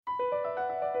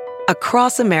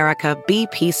Across America,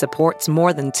 BP supports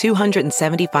more than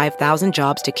 275,000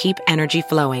 jobs to keep energy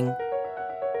flowing.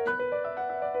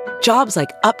 Jobs like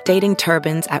updating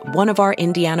turbines at one of our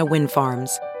Indiana wind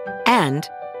farms and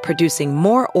producing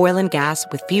more oil and gas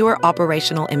with fewer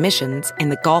operational emissions in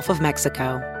the Gulf of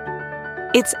Mexico.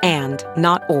 It's and,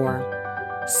 not or.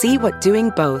 See what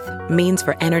doing both means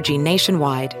for energy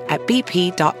nationwide at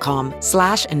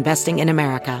bp.com/investing in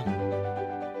America.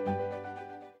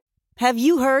 Have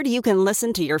you heard you can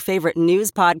listen to your favorite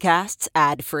news podcasts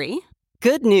ad-free?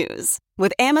 Good news.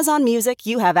 With Amazon Music,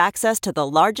 you have access to the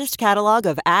largest catalog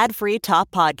of ad-free top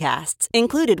podcasts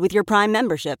included with your Prime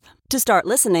membership. To start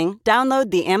listening, download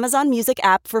the Amazon Music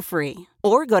app for free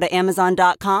or go to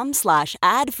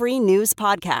amazon.com/ad-free news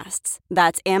podcasts.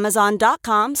 That's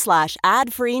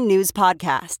amazon.com/ad-free news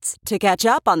podcasts to catch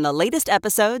up on the latest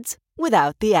episodes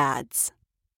without the ads.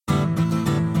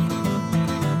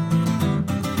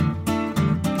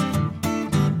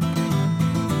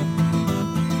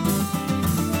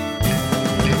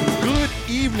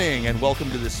 Evening and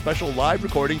welcome to this special live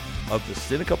recording of the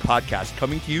Sinica podcast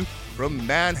coming to you from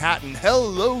Manhattan.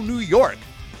 Hello, New York.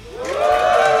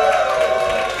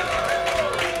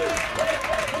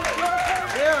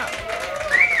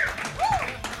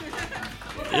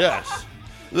 Yes.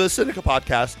 The Sinica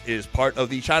podcast is part of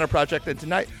the China Project, and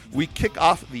tonight we kick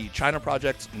off the China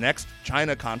Project's next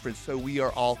China conference, so we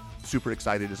are all super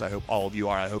excited, as I hope all of you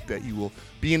are. I hope that you will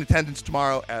be in attendance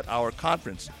tomorrow at our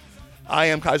conference. I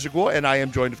am Kaiser Guo, and I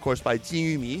am joined, of course, by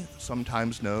Jin Yumi,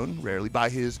 sometimes known, rarely, by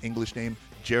his English name,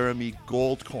 Jeremy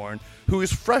Goldkorn, who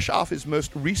is fresh off his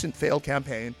most recent failed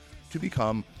campaign to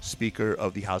become Speaker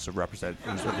of the House of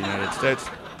Representatives of the United States.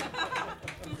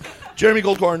 Jeremy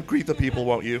Goldkorn, greet the people,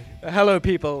 won't you? Hello,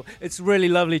 people. It's really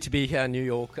lovely to be here in New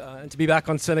York and to be back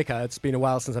on Sinica. It's been a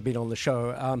while since I've been on the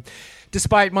show.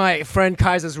 Despite my friend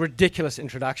Kaiser's ridiculous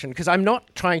introduction, because I'm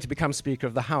not trying to become Speaker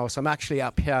of the House. I'm actually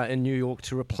up here in New York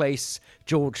to replace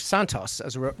George Santos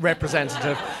as a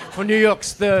representative for New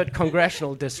York's 3rd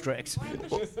Congressional District.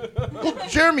 Well,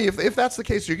 Jeremy, if that's the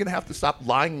case, you're going to have to stop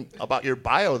lying about your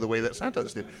bio the way that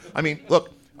Santos did. I mean,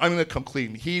 look, I'm going to come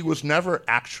clean. He was never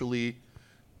actually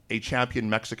a champion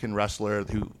Mexican wrestler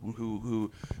who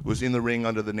was in the ring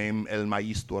under the name El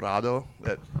Maíz Dorado.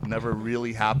 That never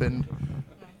really happened.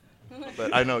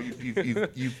 But I know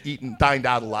you've dined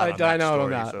out a lot on that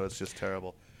story, so it's just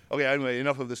terrible. Okay, anyway,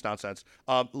 enough of this nonsense.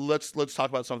 Let's talk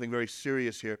about something very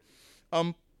serious here.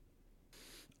 I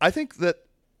think that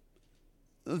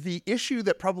the issue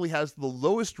that probably has the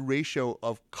lowest ratio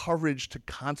of coverage to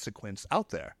consequence out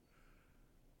there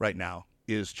right now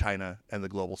is China and the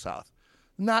Global South.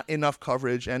 Not enough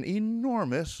coverage and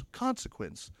enormous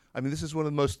consequence. I mean, this is one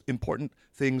of the most important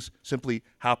things simply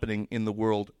happening in the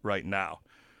world right now.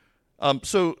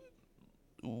 So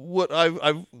what I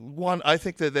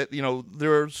think that you know,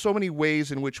 there are so many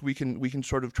ways in which we can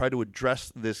sort of try to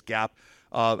address this gap,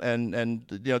 and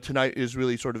you know, tonight is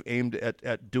really sort of aimed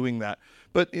at doing that.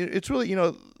 But it's really, you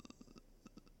know,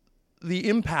 the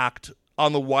impact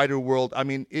on the wider world. I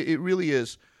mean, it really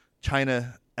is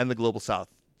China and the Global South.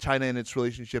 China and its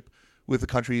relationship with the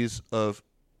countries of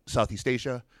Southeast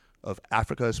Asia, of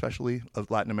Africa especially, of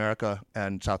Latin America,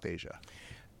 and South Asia.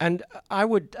 And I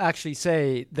would actually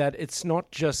say that it's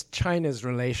not just China's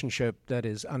relationship that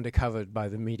is undercovered by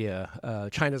the media,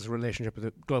 China's relationship with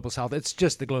the Global South. It's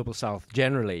just the Global South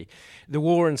generally. The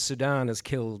war in Sudan has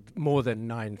killed more than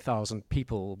 9,000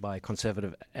 people by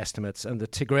conservative estimates, and the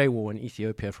Tigray War in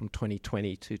Ethiopia from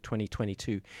 2020 to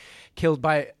 2022 killed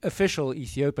by official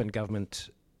Ethiopian government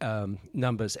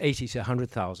numbers 80 to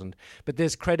 100,000, but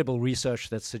there's credible research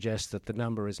that suggests that the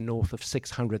number is north of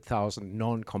 600,000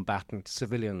 non-combatant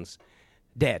civilians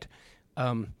dead.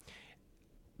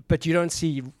 But you don't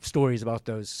see stories about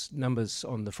those numbers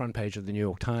on the front page of the New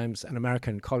York Times, and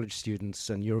American college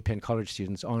students and European college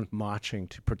students aren't marching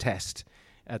to protest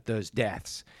at those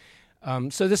deaths.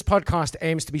 So this podcast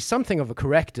aims to be something of a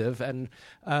corrective and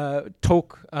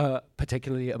talk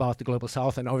particularly about the Global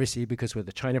South, and obviously because we're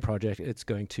the China Project, it's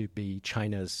going to be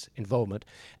China's involvement.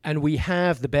 And we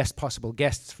have the best possible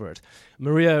guests for it.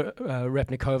 Maria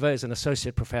Repnikova is an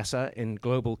associate professor in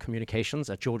global communications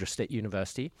at Georgia State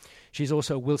University. She's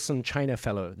also a Wilson China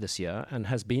Fellow this year and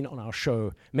has been on our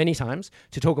show many times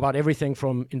to talk about everything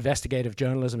from investigative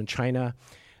journalism in China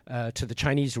to the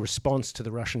Chinese response to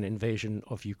the Russian invasion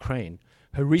of Ukraine.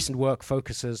 Her recent work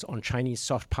focuses on Chinese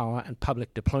soft power and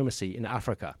public diplomacy in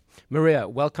Africa. Maria,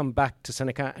 welcome back to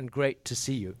Sinica, and great to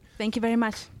see you. Thank you very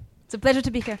much. It's a pleasure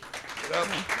to be here.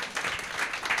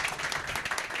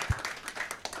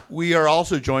 We are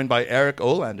also joined by Eric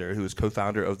Olander, who is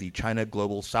co-founder of the China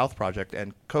Global South Project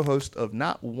and co-host of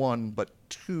not one, but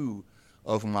two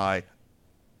of my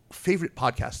favorite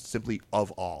podcasts, simply of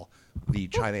all, the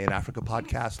China in Africa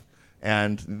podcast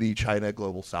and the China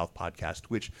Global South podcast,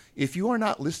 which if you are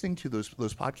not listening to those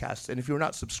podcasts and if you're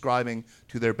not subscribing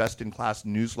to their best-in-class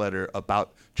newsletter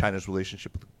about China's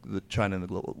relationship with the China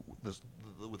and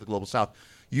with the Global South,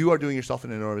 you are doing yourself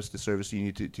an enormous disservice. You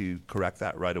need to correct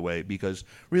that right away, because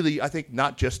really I think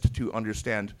not just to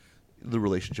understand the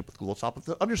relationship with the Global South, but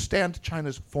to understand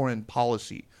China's foreign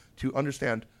policy, to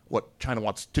understand what China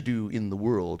wants to do in the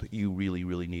world, you really,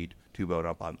 really need to vote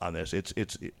up on this.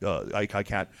 I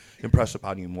can't impress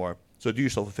upon you more. So do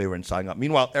yourself a favor and sign up.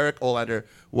 Meanwhile, Eric Olander,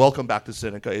 welcome back to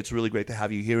Sinica. It's really great to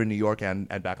have you here in New York and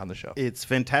back on the show. It's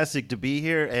fantastic to be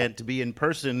here and to be in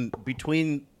person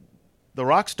between the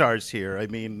rock stars here. I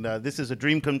mean, this is a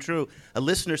dream come true. A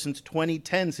listener since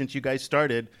 2010, since you guys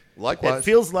started. Likewise. It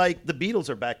feels like the Beatles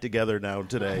are back together now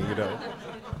today, you know.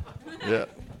 Yeah.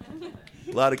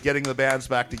 A lot of getting the bands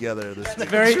back together this week.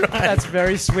 That's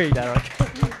very sweet, Eric.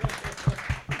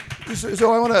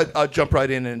 So I want to jump right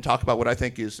in and talk about what I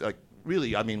think is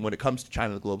really, I mean, when it comes to China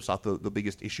and the Global South, the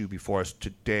biggest issue before us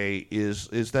today is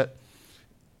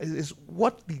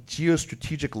what the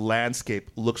geostrategic landscape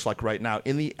looks like right now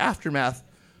in the aftermath,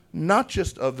 not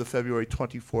just of the February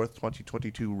 24th,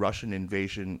 2022 Russian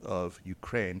invasion of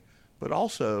Ukraine, but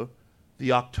also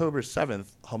the October 7th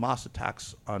Hamas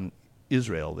attacks on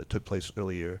Israel that took place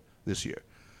earlier this year.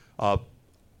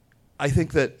 I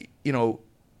think that,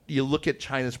 you look at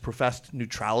China's professed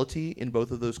neutrality in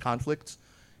both of those conflicts,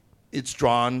 it's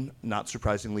drawn, not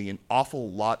surprisingly, an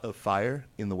awful lot of fire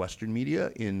in the Western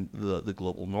media, in the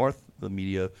global North. The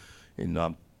media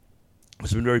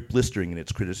has been very blistering in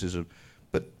its criticism.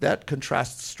 But that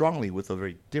contrasts strongly with a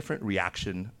very different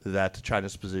reaction that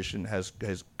China's position has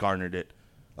garnered it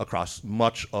across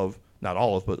much of, not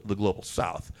all of, but the global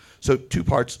South. So two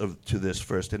parts to this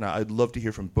first, and I'd love to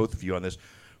hear from both of you on this.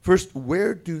 First,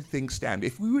 where do things stand?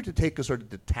 If we were to take a sort of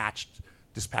detached,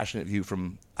 dispassionate view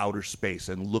from outer space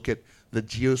and look at the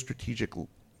geostrategic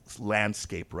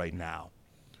landscape right now,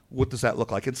 what does that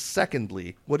look like? And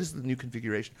secondly, what is the new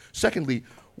configuration? Secondly,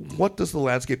 what does the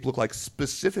landscape look like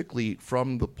specifically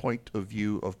from the point of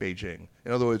view of Beijing?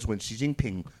 In other words, when Xi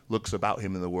Jinping looks about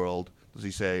him in the world, does he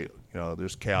say,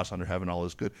 there's chaos under heaven, all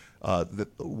is good?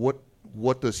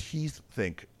 What does he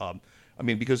think?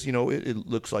 Because, it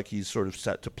looks like he's sort of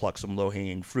set to pluck some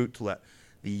low-hanging fruit to let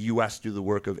the U.S. do the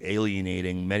work of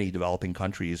alienating many developing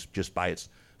countries just by its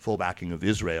full backing of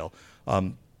Israel.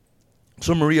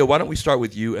 So, Maria, why don't we start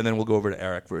with you, and then we'll go over to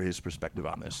Eric for his perspective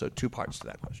on this. So 2 parts to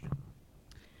that question.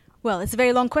 Well, it's a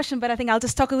very long question, but I think I'll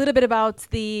just talk a little bit about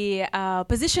the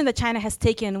position that China has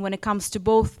taken when it comes to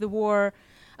both the war,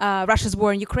 Russia's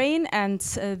war in Ukraine, and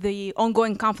the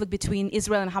ongoing conflict between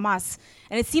Israel and Hamas.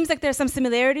 And it seems like there are some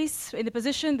similarities in the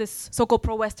position. This so-called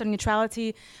pro-Western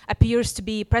neutrality appears to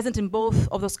be present in both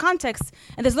of those contexts.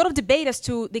 And there's a lot of debate as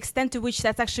to the extent to which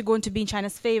that's actually going to be in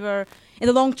China's favor in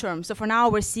the long term. So for now,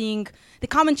 we're seeing the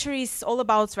commentaries all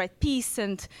about peace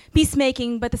and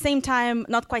peacemaking, but at the same time,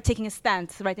 not quite taking a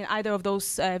stand in either of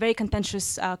those very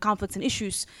contentious conflicts and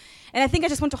issues. And I think I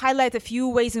just want to highlight a few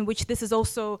ways in which this is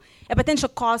also a potential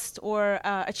cost or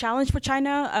a challenge for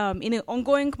China in an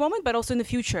ongoing moment, but also in the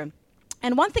future.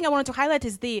 And one thing I wanted to highlight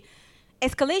is the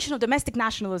escalation of domestic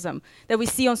nationalism that we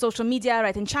see on social media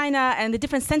in China, and the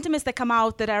different sentiments that come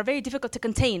out that are very difficult to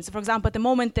contain. So, for example, at the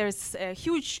moment, there's a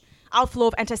huge outflow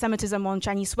of anti-Semitism on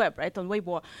Chinese web, on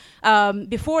Weibo.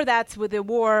 Before that, with the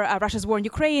war, Russia's war in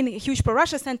Ukraine, huge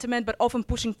pro-Russia sentiment, but often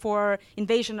pushing for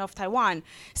invasion of Taiwan.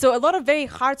 So a lot of very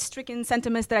heart-stricken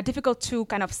sentiments that are difficult to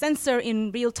kind of censor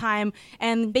in real time.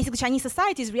 And basically Chinese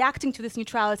society is reacting to this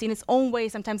neutrality in its own way,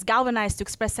 sometimes galvanized to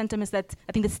express sentiments that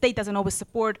I think the state doesn't always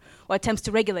support or attempts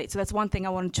to regulate. So that's one thing I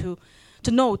wanted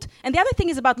to note. And the other thing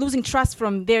is about losing trust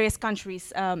from various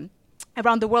countries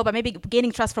around the world, but maybe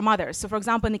gaining trust from others. So, for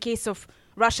example, in the case of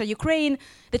Russia, Ukraine,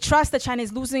 the trust that China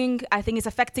is losing, I think, is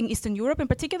affecting Eastern Europe in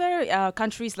particular,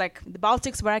 countries like the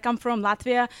Baltics, where I come from,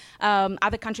 Latvia,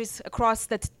 other countries across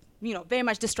that very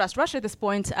much distrust Russia at this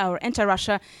point, or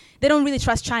anti-Russia. They don't really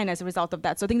trust China as a result of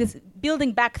that. So I think this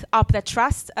building back up that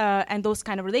trust and those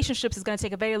kind of relationships is going to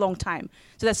take a very long time.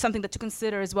 So that's something to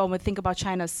consider as well when we think about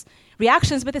China's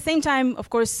reactions. But at the same time, of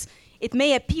course, it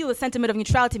may appeal, the sentiment of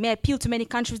neutrality may appeal to many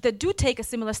countries that do take a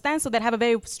similar stance, so that have a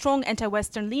very strong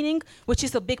anti-Western leaning, which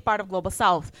is a big part of Global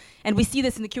South. And we see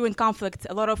this in the current conflict.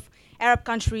 A lot of Arab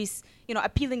countries,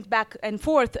 appealing back and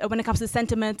forth when it comes to the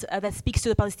sentiment that speaks to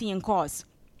the Palestinian cause.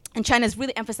 And China is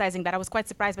really emphasizing that. I was quite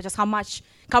surprised by just how much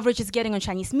coverage it's getting on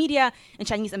Chinese media and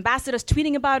Chinese ambassadors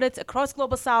tweeting about it across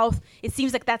Global South. It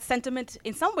seems like that sentiment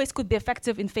in some ways could be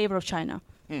effective in favor of China.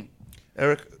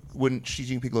 Eric, when Xi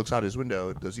Jinping looks out his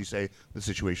window, does he say the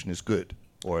situation is good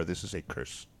or this is a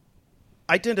curse?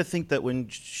 I tend to think that when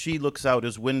Xi looks out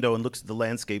his window and looks at the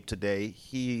landscape today,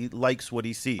 he likes what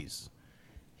he sees.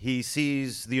 He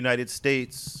sees the United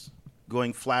States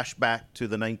going flashback to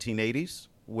the 1980s,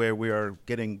 where we are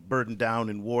getting burdened down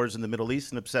in wars in the Middle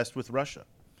East and obsessed with Russia.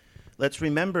 Let's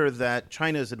remember that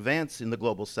China's advance in the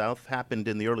Global South happened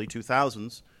in the early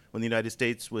 2000s when the United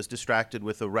States was distracted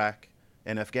with Iraq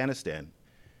and Afghanistan.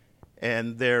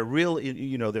 And their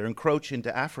their encroach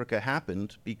into Africa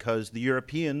happened because the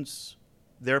Europeans,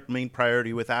 their main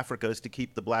priority with Africa is to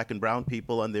keep the black and brown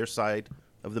people on their side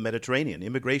of the Mediterranean.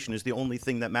 Immigration is the only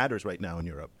thing that matters right now in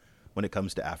Europe when it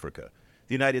comes to Africa.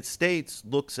 The United States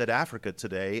looks at Africa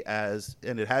today as,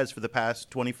 and it has for the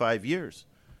past 25 years,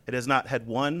 it has not had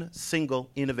one single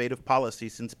innovative policy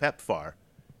since PEPFAR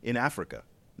in Africa.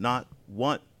 Not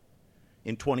one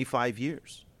in 25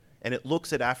 years. And it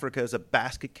looks at Africa as a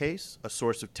basket case, a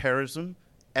source of terrorism,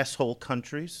 S-hole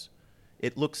countries.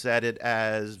 It looks at it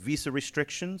as visa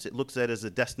restrictions. It looks at it as a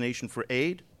destination for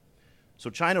aid. So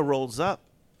China rolls up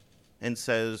and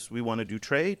says, we want to do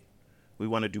trade, we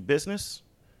want to do business.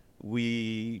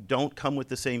 We don't come with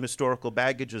the same historical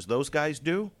baggage as those guys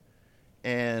do.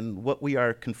 And what we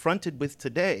are confronted with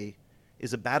today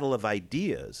is a battle of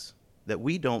ideas that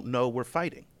we don't know we're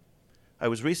fighting. I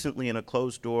was recently in a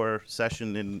closed-door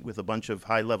session with a bunch of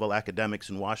high-level academics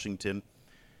in Washington,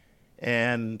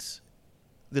 and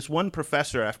this one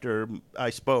professor, after I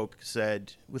spoke,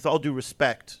 said, with all due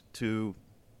respect to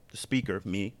the speaker,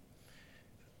 me,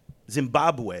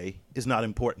 Zimbabwe is not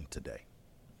important today.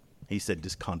 He said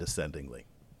this condescendingly.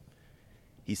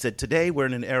 He said, today we're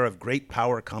in an era of great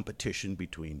power competition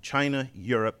between China,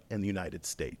 Europe, and the United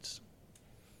States.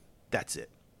 That's it.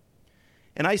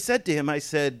 And I said to him, I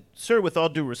said, sir, with all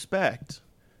due respect,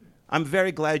 I'm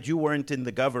very glad you weren't in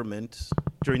the government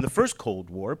during the first Cold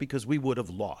War because we would have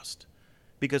lost.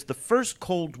 Because the first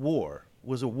Cold War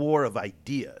was a war of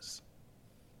ideas.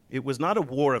 It was not a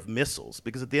war of missiles,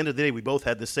 because at the end of the day, we both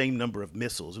had the same number of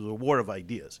missiles. It was a war of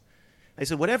ideas. I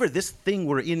said, whatever this thing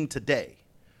we're in today,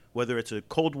 whether it's a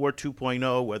Cold War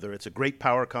 2.0, whether it's a great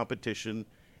power competition,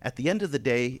 at the end of the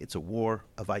day, it's a war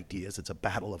of ideas. It's a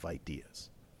battle of ideas.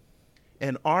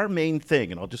 And our main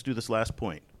thing, and I'll just do this last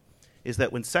point, is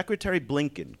that when Secretary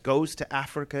Blinken goes to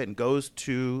Africa and goes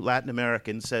to Latin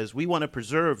America and says, we want to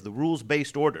preserve the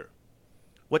rules-based order,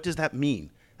 what does that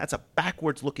mean? That's a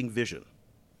backwards-looking vision.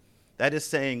 That is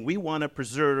saying we want to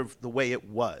preserve the way it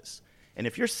was. And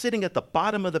if you're sitting at the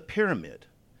bottom of the pyramid,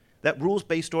 that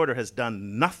rules-based order has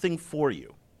done nothing for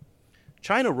you.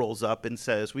 China rolls up and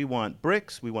says, we want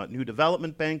BRICS, we want New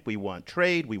Development Bank, we want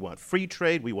trade, we want free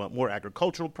trade, we want more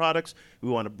agricultural products, we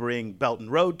want to bring Belt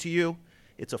and Road to you.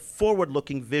 It's a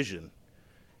forward-looking vision.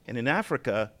 And in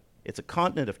Africa, it's a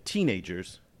continent of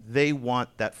teenagers. They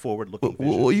want that forward-looking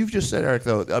vision. Well, you've just said, Eric,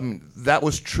 though, that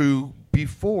was true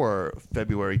before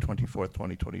February 24th,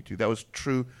 2022. That was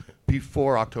true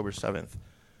before October 7th.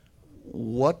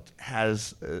 What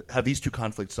have these two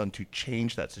conflicts done to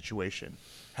change that situation?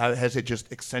 Has it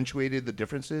just accentuated the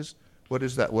differences? What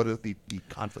is that? What have the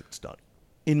conflicts done?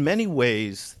 In many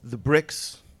ways, the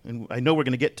BRICS, and I know we're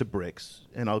going to get to BRICS,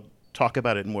 and I'll talk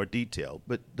about it in more detail,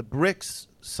 but the BRICS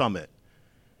summit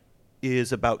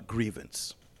is about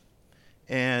grievance.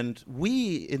 And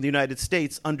we in the United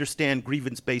States understand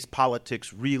grievance-based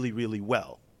politics really, really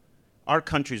well. Our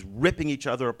country's ripping each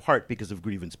other apart because of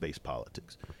grievance-based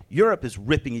politics. Europe is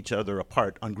ripping each other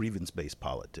apart on grievance-based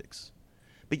politics.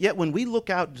 But yet when we look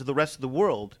out into the rest of the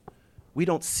world, we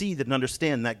don't see and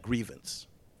understand that grievance.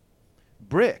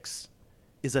 BRICS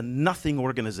is a nothing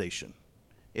organization.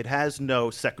 It has no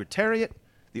secretariat.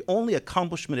 The only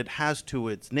accomplishment it has to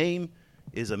its name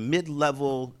is a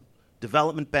mid-level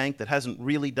development bank that hasn't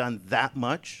really done that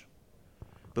much.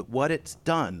 But what it's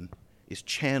done is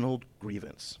channeled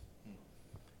grievance.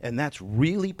 And that's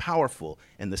really powerful.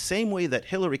 And the same way that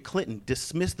Hillary Clinton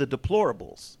dismissed the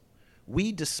deplorables,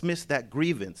 we dismiss that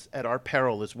grievance at our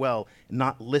peril as well,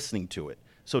 not listening to it.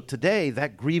 So today,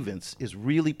 that grievance is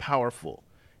really powerful.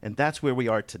 And that's where we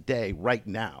are today, right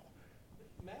now.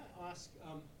 May I ask,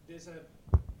 there's a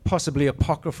possibly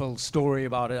apocryphal story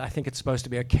about it. I think it's supposed to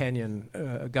be a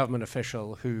Kenyan government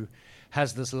official who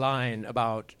has this line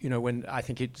about, when I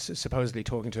think he's supposedly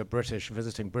talking to a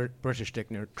visiting British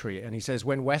dignitary, and he says,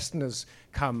 when Westerners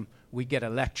come, we get a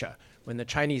lecture. When the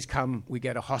Chinese come, we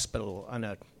get a hospital and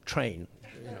a train,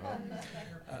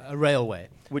 a railway.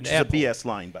 Which is a BS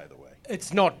line, by the way.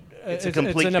 It's not. It's It's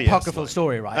complete an BS apocryphal line.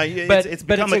 story, right? It's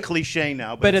become a cliche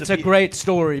now. But it's a great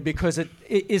story because it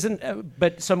isn't.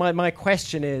 But so my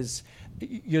question is,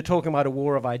 you're talking about a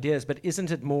war of ideas, but isn't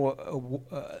it more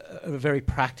a very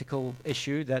practical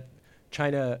issue that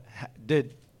China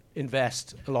did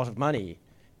invest a lot of money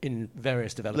in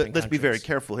various developing countries? Let's be very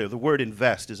careful here. The word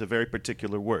invest is a very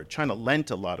particular word. China lent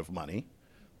a lot of money.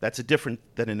 That's different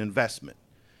than an investment.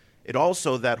 It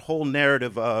also, that whole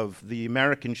narrative of the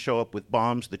Americans show up with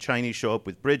bombs, the Chinese show up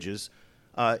with bridges,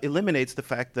 eliminates the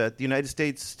fact that the United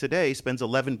States today spends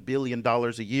 $11 billion a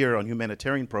year on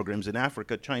humanitarian programs in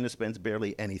Africa. China spends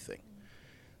barely anything.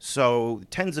 So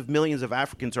tens of millions of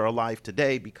Africans are alive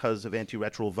today because of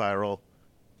antiretroviral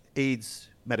AIDS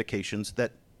medications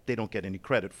that they don't get any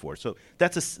credit for. So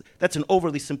that's an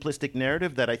overly simplistic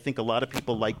narrative that I think a lot of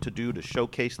people like to do to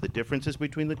showcase the differences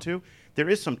between the two. There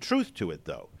is some truth to it,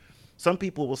 though. Some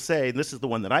people will say, and this is the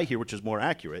one that I hear, which is more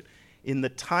accurate, in the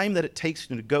time that it takes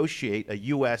to negotiate a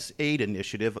U.S. aid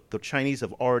initiative, the Chinese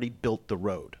have already built the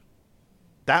road.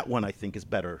 That one, I think, is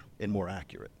better and more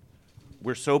accurate.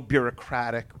 We're so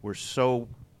bureaucratic, we're so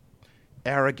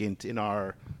arrogant in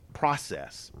our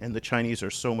process, and the Chinese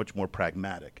are so much more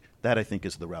pragmatic. That, I think,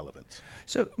 is the relevance.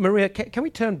 So, Maria, can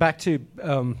we turn back to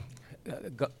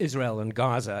Israel and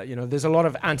Gaza? You know, there's a lot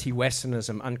of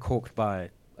anti-Westernism uncorked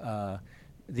by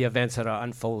the events that are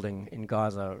unfolding in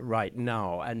Gaza right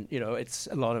now, and you know, it's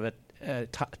a lot of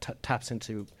it taps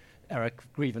into Eric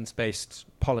grievance-based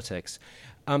politics.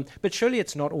 But surely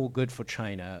it's not all good for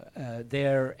China.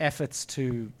 Their efforts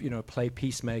to, you know, play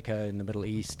peacemaker in the Middle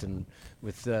East and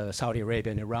with Saudi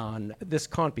Arabia and Iran, this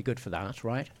can't be good for that,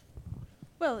 right?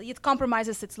 Well, it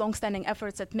compromises its long-standing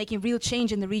efforts at making real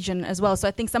change in the region as well. So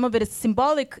I think some of it is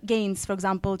symbolic gains, for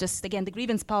example, just, again, the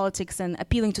grievance politics and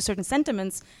appealing to certain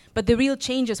sentiments. But the real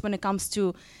changes when it comes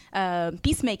to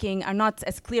peacemaking are not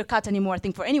as clear-cut anymore, I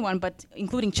think, for anyone, but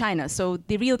including China. So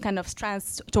the real kind of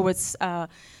strands towards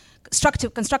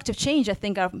constructive change, I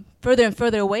think, are further and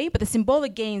further away, but the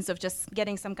symbolic gains of just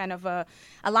getting some kind of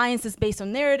alliances based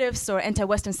on narratives or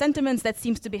anti-Western sentiments, that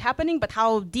seems to be happening, but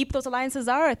how deep those alliances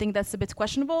are, I think that's a bit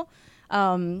questionable.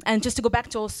 And just to go back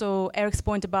to also Eric's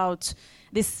point about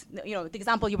this, you know, the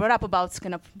example you brought up about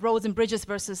kind of roads and bridges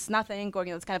versus nothing, or,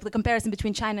 you know, it's kind of the comparison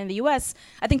between China and the US.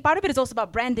 I think part of it is also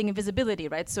about branding and visibility,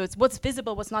 right? So it's what's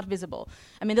visible, what's not visible.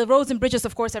 I mean, the roads and bridges,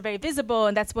 of course, are very visible,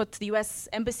 and that's what the US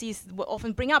embassies will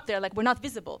often bring up. They're like, we're not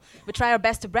visible. We try our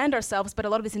best to brand ourselves, but a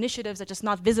lot of these initiatives are just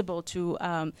not visible to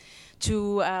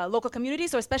local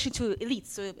communities, or especially to elites.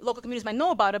 So local communities might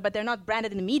know about it, but they're not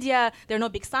branded in the media. There are no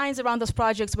big signs around those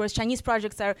projects, whereas Chinese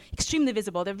projects are extremely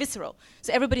visible. They're visceral.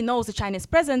 So everybody knows that China is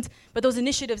present, but those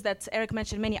initiatives that Eric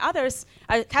mentioned, many others,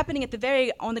 are happening at the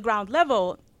very on-the-ground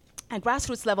level and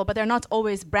grassroots level, but they're not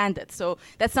always branded. So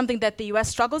that's something that the U.S.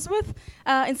 struggles with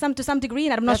to some degree,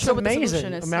 and I'm not sure what the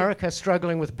solution is. America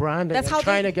struggling with branding That's and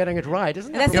China getting it right,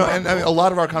 isn't it? You know, and I mean, a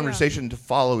lot of our conversation to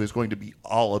follow is going to be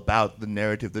all about the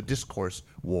narrative, the discourse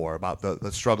war, about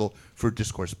the struggle for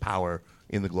discourse power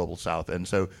in the global South. And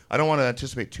so I don't want to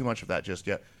anticipate too much of that just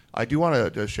yet. I do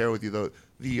want to share with you, though,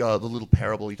 the little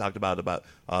parable you talked about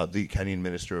the Kenyan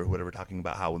minister or whatever, talking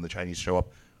about how when the Chinese show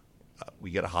up,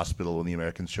 we get a hospital. When the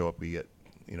Americans show up, we get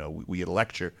a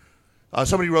lecture.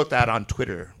 Somebody wrote that on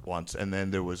Twitter once, and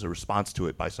then there was a response to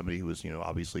it by somebody who was,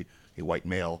 obviously a white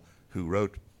male, who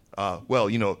wrote, well,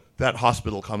 that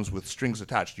hospital comes with strings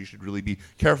attached. You should really be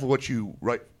careful what you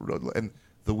write. And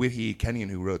the witty Kenyan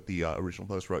who wrote the original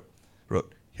post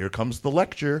wrote, "Here comes the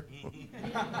lecture."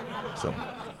 So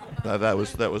that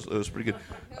was pretty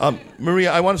good.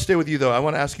 Maria, I want to stay with you, though. I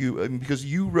want to ask you, because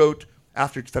you wrote,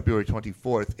 after February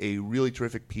 24th, a really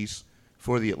terrific piece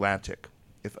for The Atlantic,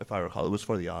 if I recall. It was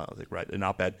for The Atlantic, right, an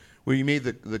op-ed, where you made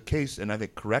the case, and I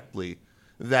think correctly,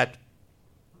 that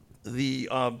the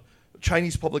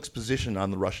Chinese public's position on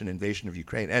the Russian invasion of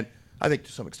Ukraine, and I think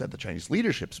to some extent the Chinese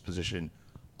leadership's position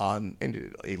and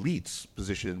elites'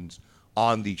 positions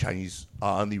on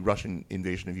the Russian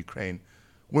invasion of Ukraine,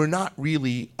 were not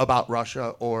really about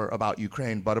Russia or about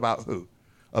Ukraine, but about who?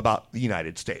 About the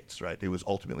United States, right? It was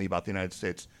ultimately about the United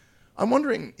States. I'm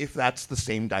wondering if that's the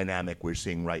same dynamic we're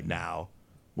seeing right now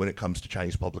when it comes to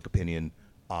Chinese public opinion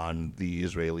on the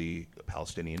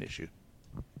Israeli-Palestinian issue.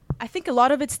 I think a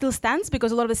lot of it still stands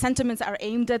because a lot of the sentiments are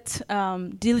aimed at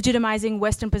delegitimizing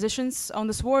Western positions on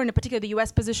this war, and in particular the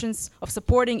U.S. positions of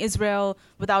supporting Israel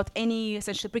without any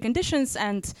essential preconditions,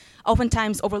 and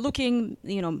oftentimes overlooking,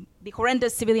 the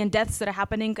horrendous civilian deaths that are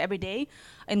happening every day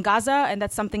in Gaza, and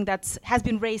that's something that has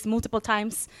been raised multiple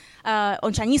times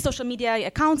on Chinese social media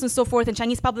accounts and so forth, and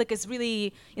Chinese public is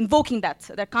really invoking that.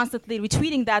 They're constantly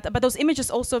retweeting that, but those images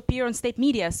also appear on state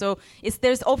media, so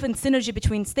there's often synergy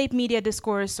between state media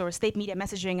discourse or state media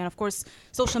messaging and, of course,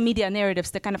 social media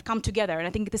narratives that kind of come together, and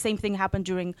I think the same thing happened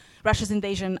during Russia's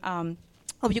invasion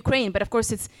of Ukraine. But of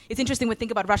course, it's interesting when we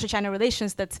think about Russia-China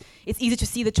relations that it's easy to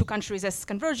see the two countries as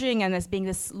converging and as being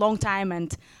this long time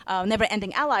and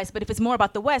never-ending allies. But if it's more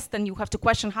about the West, then you have to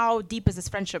question how deep is this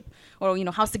friendship, or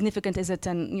how significant is it,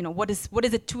 and what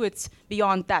is it to it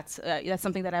beyond that? That's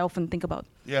something that I often think about.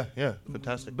 Yeah,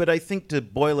 fantastic. But I think to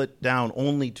boil it down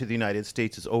only to the United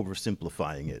States is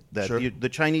oversimplifying it. That Sure. the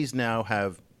Chinese now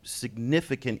have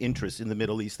significant interests in the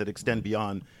Middle East that extend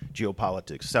beyond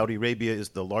geopolitics. Saudi Arabia is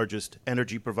the largest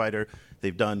energy provider.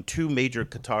 They've done 2 major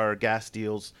Qatar gas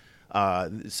deals.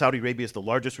 Saudi Arabia is the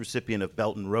largest recipient of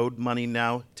Belt and Road money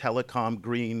now, telecom,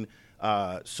 green.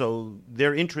 So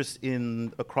their interests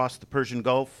across the Persian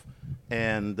Gulf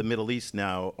and the Middle East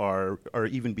now are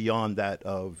even beyond that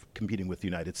of competing with the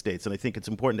United States. And I think it's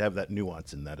important to have that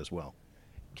nuance in that as well.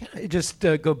 Can I just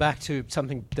go back to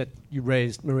something that you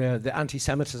raised, Maria, the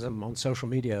anti-Semitism on social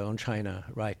media on China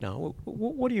right now?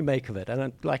 What do you make of it? And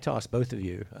I'd like to ask both of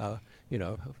you,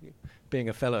 being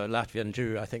a fellow Latvian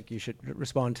Jew, I think you should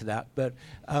respond to that. But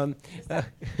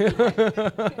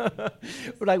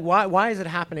like, why is it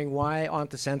happening? Why aren't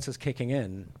the censors kicking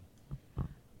in?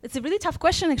 It's a really tough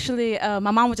question, actually. My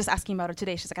mom was just asking about it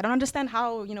today. She's like, I don't understand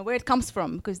how, where it comes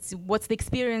from, because what's the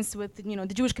experience with,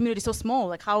 the Jewish community so small?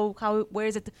 Like, where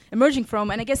is it emerging from?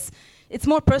 And I guess it's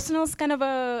more personal, it's kind of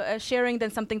a sharing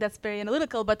than something that's very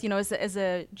analytical. But, as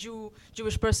a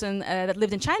Jewish person that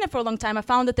lived in China for a long time, I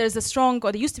found that there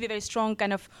used to be a very strong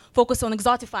kind of focus on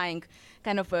exotifying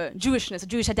kind of Jewishness,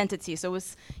 Jewish identity. So it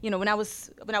was, when I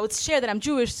would share that I'm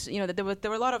Jewish, that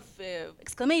there were a lot of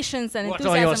exclamations and what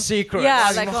enthusiasm. Are your secrets?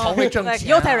 Yeah, like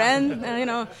Yotaren,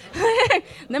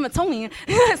 Nema Tongming.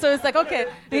 So it's like, okay,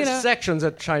 There's sections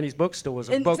at Chinese bookstores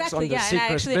of books on the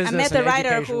secret business. I met a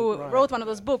writer who right. wrote one of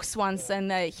those books once,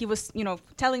 and he was,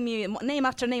 telling me name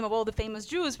after name of all the famous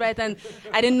Jews, right? And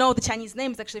I didn't know the Chinese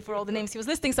names actually for all the names he was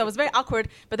listing, so I was very awkward.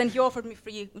 But then he offered me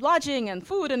free lodging and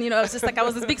food, and it was just like I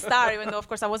was this big star, even though of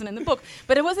course I wasn't in the book.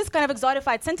 But it was this kind of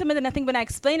exotified sentiment, and I think when I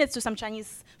explained it to some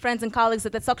Chinese friends and colleagues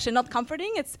that's actually not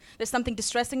comforting. There's something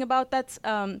distressing about that.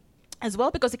 As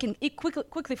well, because it can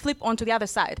quickly flip onto the other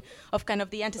side of kind of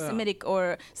the anti-Semitic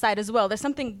or side as well. There's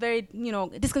something very,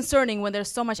 disconcerting when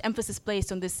there's so much emphasis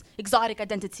placed on this exotic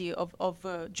identity of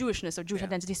Jewishness or Jewish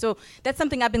identity. So that's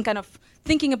something I've been kind of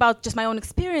thinking about, just my own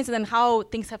experience, and then how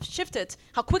things have shifted,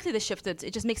 how quickly they shifted.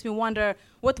 It just makes me wonder,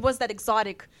 what was that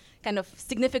exotic kind of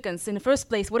significance in the first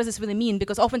place? What does this really mean?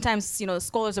 Because oftentimes,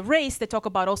 scholars of race, they talk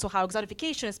about also how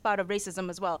exotification is part of racism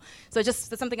as well. So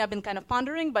that's something I've been kind of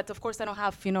pondering, but of course I don't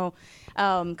have,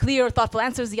 clear, thoughtful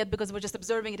answers yet, because we're just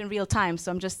observing it in real time.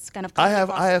 So I'm just kind of... I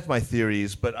have my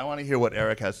theories, but I want to hear what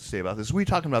Eric has to say about this. We were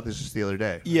talking about this just the other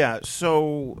day. Yeah,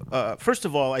 so first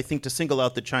of all, I think to single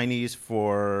out the Chinese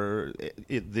for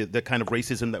the kind of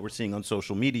racism that we're seeing on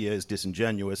social media is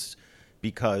disingenuous,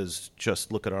 because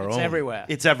just look at our own. It's everywhere.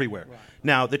 It's everywhere. Right.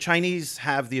 Now, the Chinese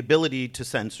have the ability to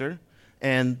censor,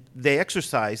 and they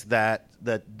exercise that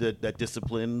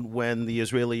discipline when the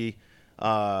Israeli,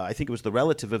 I think it was the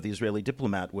relative of the Israeli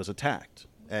diplomat, was attacked.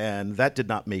 And that did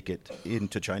not make it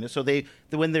into China. So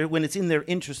when it's in their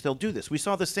interest, they'll do this. We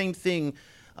saw the same thing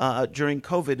during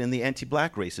COVID and the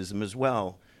anti-black racism as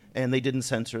well, and they didn't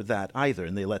censor that either,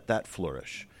 and they let that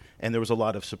flourish. And there was a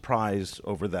lot of surprise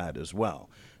over that as well.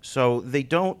 So they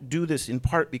don't do this in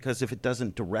part because if it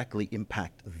doesn't directly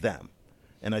impact them.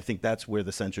 And I think that's where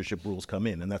the censorship rules come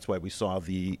in. And that's why we saw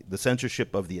the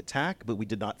censorship of the attack, but we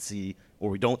did not see,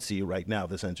 or we don't see right now,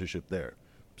 the censorship there.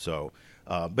 So,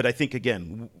 but I think,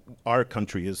 again, our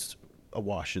country is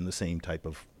awash in the same type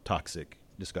of toxic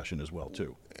discussion as well,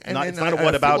 too. It's not a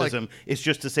whataboutism. It's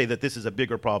just to say that this is a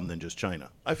bigger problem than just China.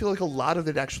 I feel like a lot of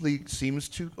it actually seems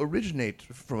to originate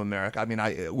from America. I mean,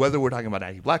 whether we're talking about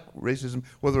anti-black racism,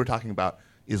 whether we're talking about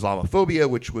Islamophobia,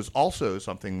 which was also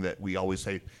something that we always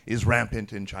say is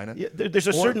rampant in China. Yeah, there's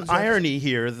a certain irony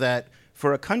here that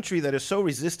for a country that is so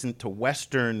resistant to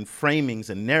Western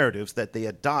framings and narratives that they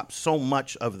adopt so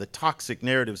much of the toxic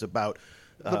narratives about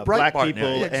black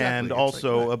people and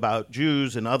also about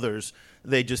Jews and others,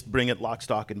 they just bring it lock,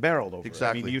 stock, and barrel over.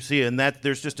 Exactly. I mean, you see, and that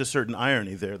there's just a certain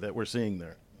irony there that we're seeing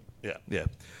there. Yeah.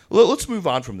 Well, let's move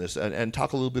on from this and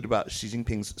talk a little bit about Xi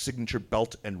Jinping's signature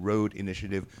Belt and Road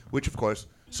Initiative, which, of course,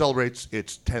 celebrates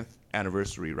its 10th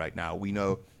anniversary right now. We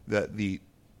know that the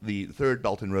the third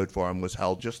Belt and Road Forum was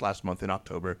held just last month in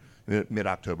October,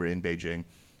 mid-October in Beijing.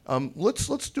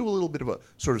 Let's do a little bit of a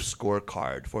sort of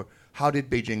scorecard for how did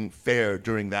Beijing fare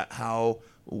during that? How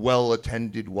well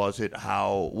attended was it?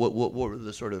 What were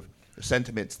the sort of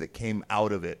sentiments that came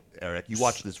out of it, Eric? You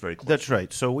watched this very closely. That's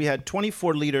right. So we had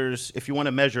 24 leaders, if you want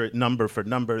to measure it number for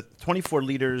number, 24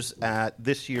 leaders at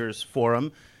this year's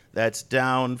forum. That's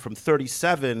down from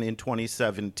 37 in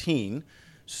 2017.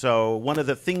 So one of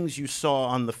the things you saw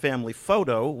on the family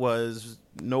photo was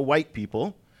no white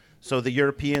people. So the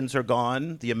Europeans are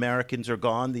gone, the Americans are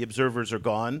gone, the observers are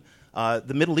gone.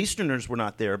 The Middle Easterners were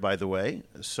not there, by the way.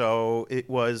 So it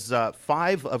was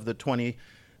 5 of the 20,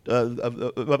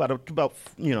 about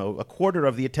a quarter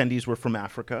of the attendees were from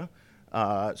Africa.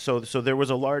 So there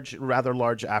was a rather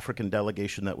large African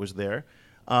delegation that was there.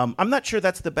 I'm not sure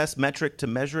that's the best metric to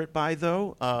measure it by,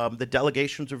 though. The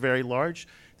delegations are very large.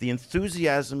 The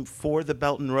enthusiasm for the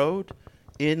Belt and Road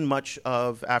in much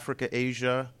of Africa,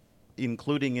 Asia,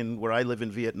 including in where I live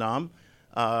in Vietnam,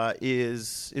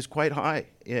 is quite high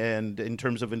and in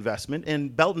terms of investment.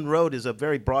 And Belt and Road is a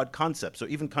very broad concept. So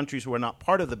even countries who are not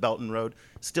part of the Belt and Road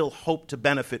still hope to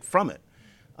benefit from it.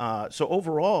 So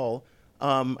overall,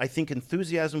 I think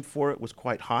enthusiasm for it was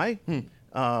quite high.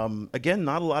 Again,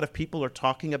 not a lot of people are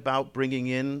talking about bringing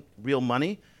in real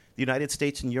money. The United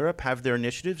States and Europe have their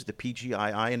initiatives, the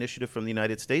PGII initiative from the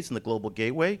United States and the Global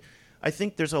Gateway. I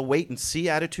think there's a wait-and-see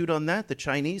attitude on that. The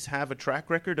Chinese have a track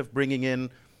record of bringing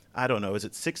in, I don't know, is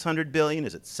it 600 billion?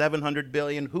 Is it 700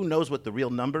 billion? Who knows what the real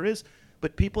number is?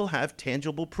 But people have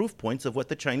tangible proof points of what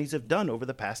the Chinese have done over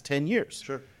the past 10 years.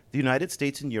 Sure. The United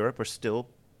States and Europe are still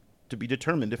to be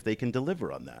determined if they can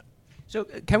deliver on that. So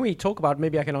can we talk about,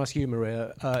 maybe I can ask you,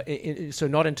 Maria, so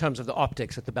not in terms of the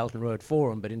optics at the Belt and Road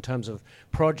Forum, but in terms of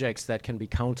projects that can be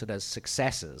counted as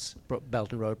successes,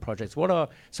 Belt and Road projects. What are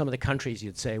some of the countries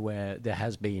you'd say where there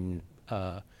has been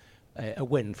a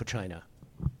win for China?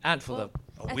 And for the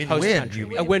host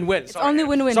country. A win-win. It's only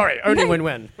win-win. Sorry, only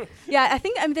win-win. Yeah, I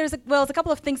think there's a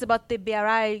couple of things about the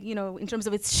BRI, in terms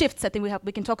of its shifts. I think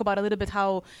we can talk about a little bit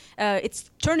how it's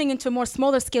turning into more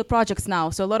smaller scale projects now.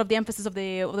 So a lot of the emphasis of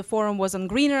the forum was on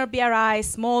greener BRI,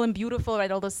 small and beautiful,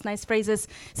 right? All those nice phrases.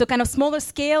 So kind of smaller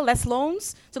scale, less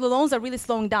loans. So the loans are really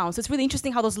slowing down. So it's really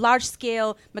interesting how those large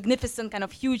scale, magnificent, kind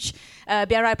of huge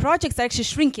BRI projects are actually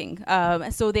shrinking.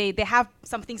 So they have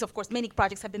some things, of course, many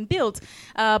projects have been built,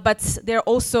 but they're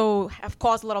also have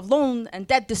caused a lot of loan and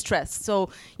debt distress. So,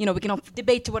 we can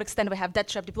debate to what extent we have debt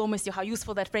trap diplomacy, how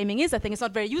useful that framing is. I think it's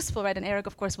not very useful, right? And Eric,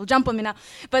 of course, will jump on me now.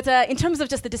 But in terms of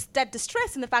just the debt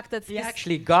distress and the fact that... He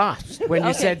actually gasped when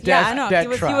you said debt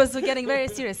trap. He was getting very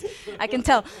serious. I can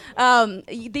tell.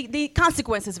 The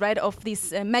consequences, right, of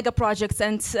these mega projects,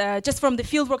 and just from the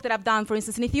field work that I've done, for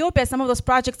instance, in Ethiopia, some of those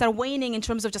projects are waning in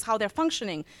terms of just how they're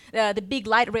functioning. The big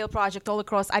light rail project all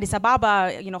across Addis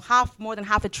Ababa, more than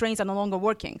half the trains are no longer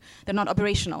working. They're not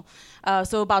operational.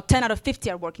 So about 10 out of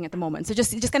 50 are working at the moment. So it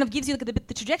just kind of gives you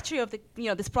the trajectory of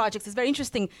this project is very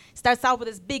interesting. Starts out with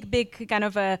this big kind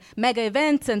of mega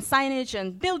event and signage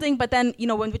and building, but then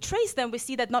when we trace them, we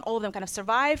see that not all of them kind of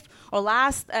survive or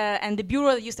last, and the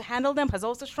bureau that used to handle them has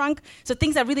also shrunk. So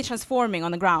things are really transforming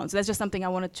on the ground. So that's just something I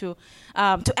wanted to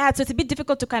add. So it's a bit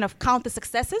difficult to kind of count the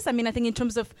successes. I mean, I think in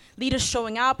terms of leaders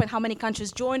showing up and how many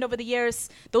countries joined over the years,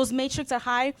 those metrics are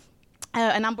high.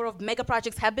 A number of mega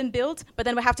projects have been built, but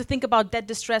then we have to think about debt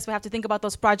distress. We have to think about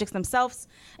those projects themselves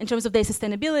in terms of their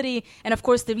sustainability. And of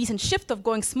course, the recent shift of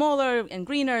going smaller and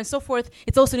greener and so forth,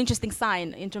 it's also an interesting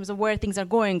sign in terms of where things are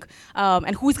going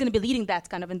and who's going to be leading that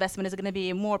kind of investment. Is it going to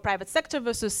be more private sector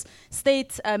versus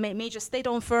state, major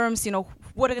state-owned firms?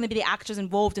 What are going to be the actors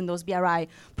involved in those BRI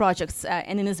projects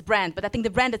and in this brand? But I think the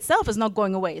brand itself is not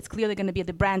going away. It's clearly going to be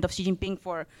the brand of Xi Jinping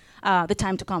for the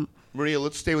time to come. Maria,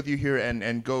 let's stay with you here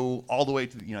and go all the way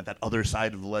to that other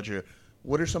side of the ledger.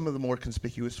 What are some of the more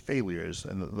conspicuous failures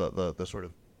and the sort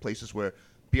of places where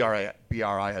BRI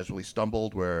has really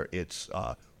stumbled, where it's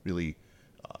really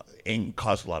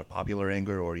caused a lot of popular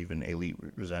anger or even elite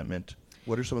resentment?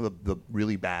 What are some of the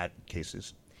really bad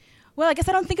cases? Well, I guess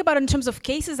I don't think about it in terms of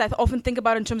cases. I often think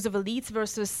about it in terms of elites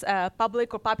versus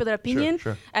public or popular opinion.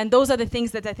 Sure. And those are the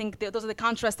things that I think, those are the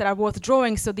contrasts that are worth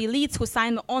drawing. So the elites who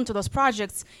sign on to those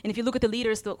projects, and if you look at the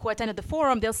leaders who attended the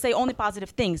forum, they'll say only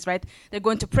positive things, right? They're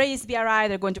going to praise BRI,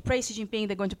 they're going to praise Xi Jinping,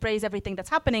 they're going to praise everything that's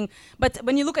happening. But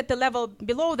when you look at the level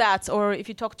below that, or if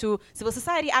you talk to civil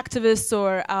society activists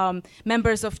or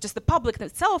members of just the public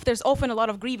itself, there's often a lot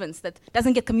of grievance that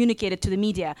doesn't get communicated to the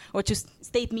media or to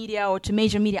state media or to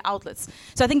major media outlets. pamphlets.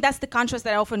 So I think that's the contrast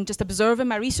that I often just observe in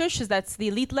my research, is that the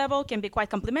elite level can be quite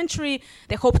complimentary.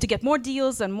 They hope to get more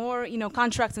deals and more,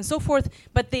 contracts and so forth,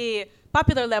 but the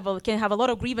popular level can have a lot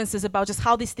of grievances about just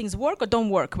how these things work or don't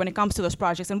work when it comes to those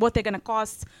projects and what they're going to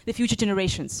cost the future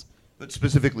generations. But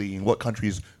specifically, in what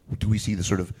countries do we see the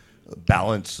sort of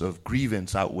balance of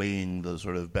grievance outweighing the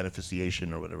sort of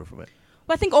beneficiation or whatever from it?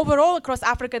 Well, I think overall across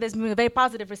Africa, there's been a very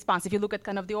positive response. If you look at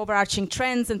kind of the overarching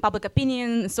trends and public opinion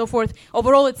and so forth,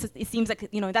 overall it seems like,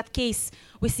 in that case,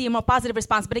 we see a more positive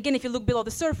response. But again, if you look below the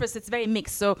surface, it's very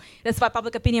mixed. So that's why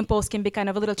public opinion polls can be kind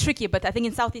of a little tricky. But I think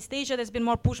in Southeast Asia, there's been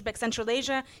more pushback. Central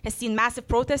Asia has seen massive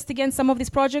protests against some of these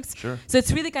projects. Sure. So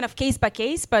it's really kind of case by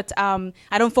case, but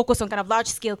I don't focus on kind of large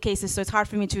scale cases, so it's hard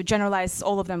for me to generalize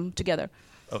all of them together.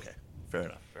 Okay, fair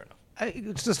enough.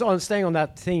 It's just on staying on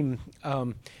that theme,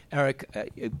 Eric.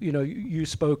 You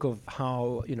spoke of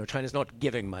how China's not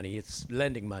giving money; it's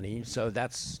lending money, so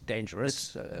that's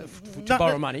dangerous. To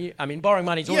borrow money, I mean, borrowing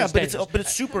money is always dangerous. But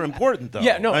it's super important, though.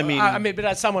 Yeah, no, I mean, but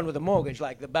as someone with a mortgage,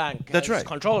 like the bank, that's has right.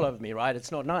 control over me, right?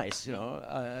 It's not nice,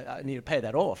 I need to pay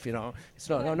that off. It's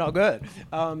not good.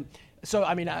 So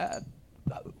I mean.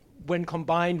 When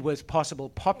combined with possible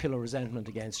popular resentment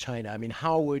against China, I mean,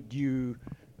 how would you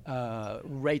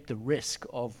rate the risk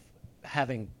of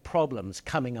having problems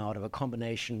coming out of a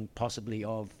combination possibly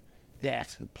of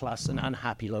that plus an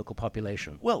unhappy local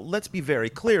population? Well, let's be very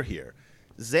clear here.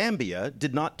 Zambia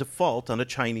did not default on a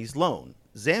Chinese loan.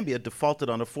 Zambia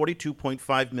defaulted on a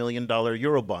 $42.5 million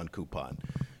Eurobond coupon.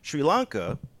 Sri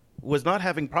Lanka was not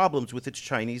having problems with its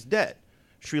Chinese debt.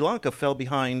 Sri Lanka fell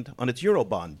behind on its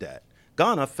Eurobond debt.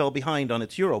 Ghana fell behind on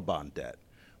its Eurobond debt.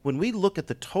 When we look at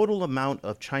the total amount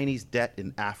of Chinese debt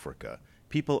in Africa,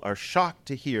 people are shocked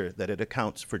to hear that it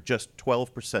accounts for just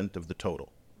 12% of the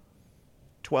total.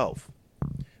 12.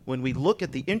 When we look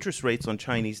at the interest rates on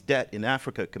Chinese debt in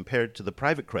Africa compared to the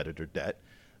private creditor debt,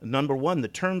 number one, the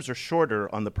terms are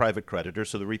shorter on the private creditor,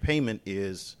 so the repayment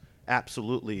is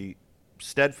absolutely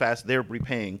steadfast. They're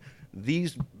repaying.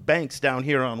 These banks down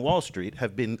here on Wall Street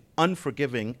have been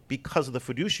unforgiving because of the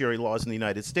fiduciary laws in the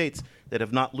United States that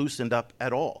have not loosened up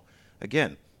at all.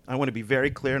 Again, I want to be very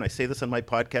clear, and I say this on my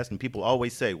podcast, and people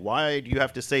always say, why do you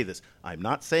have to say this? I'm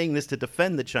not saying this to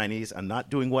defend the Chinese. I'm not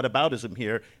doing whataboutism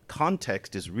here.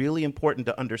 Context is really important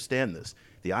to understand this.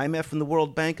 The IMF and the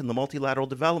World Bank and the multilateral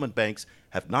development banks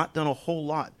have not done a whole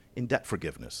lot in debt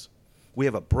forgiveness. We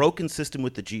have a broken system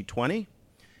with the G20.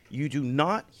 You do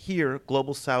not hear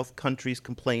Global South countries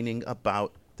complaining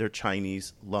about their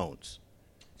Chinese loans.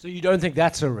 So you don't think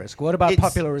that's a risk? What about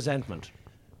popular resentment?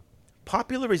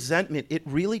 Popular resentment, it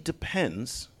really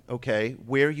depends,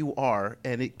 where you are,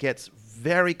 and it gets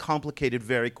very complicated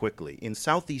very quickly. In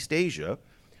Southeast Asia,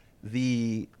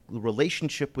 the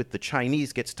relationship with the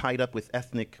Chinese gets tied up with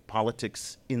ethnic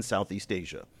politics in Southeast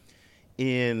Asia.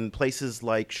 In places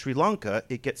like Sri Lanka,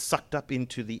 it gets sucked up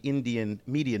into the Indian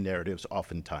media narratives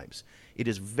oftentimes. It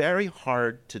is very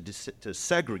hard to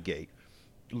segregate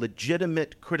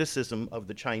legitimate criticism of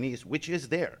the Chinese, which is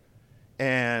there.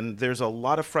 And there's a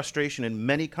lot of frustration in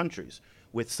many countries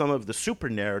with some of the super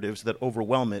narratives that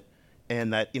overwhelm it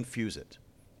and that infuse it.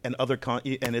 And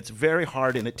it's very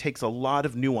hard, and it takes a lot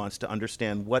of nuance to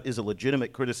understand what is a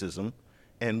legitimate criticism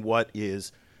and what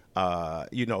is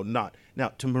not. Now,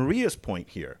 to Maria's point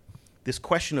here, this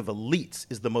question of elites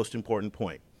is the most important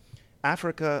point.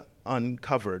 Africa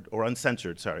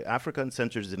Uncensored is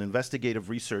an investigative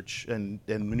research and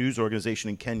news organization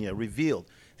in Kenya, revealed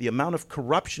the amount of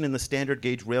corruption in the standard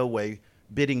gauge railway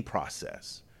bidding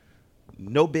process.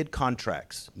 No bid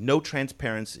contracts, no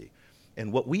transparency.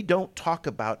 And what we don't talk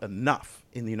about enough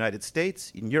in the United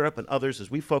States, in Europe, and others is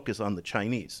we focus on the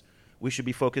Chinese. We should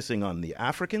be focusing on the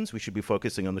Africans. We should be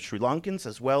focusing on the Sri Lankans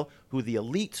as well, who the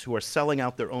elites who are selling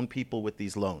out their own people with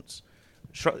these loans.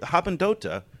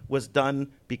 Habandota was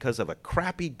done because of a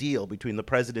crappy deal between the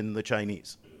president and the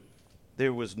Chinese.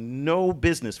 There was no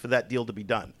business for that deal to be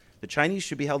done. The Chinese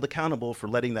should be held accountable for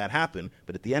letting that happen,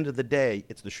 but at the end of the day,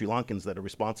 it's the Sri Lankans that are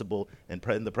responsible, and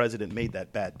the president made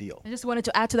that bad deal. I just wanted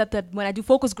to add to that when I do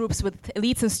focus groups with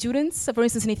elites and students, for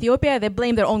instance, in Ethiopia, they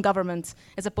blame their own government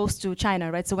as opposed to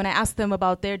China, right? So when I ask them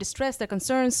about their distress, their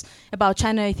concerns about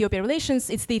China-Ethiopia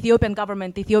relations, it's the Ethiopian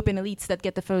government, the Ethiopian elites that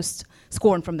get the first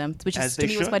scorn from them, which is, to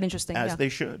me, was quite interesting. As they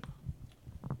should.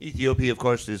 Ethiopia, of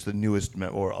course, is the newest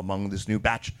or among this new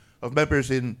batch of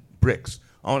members in BRICS.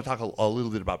 I want to talk a little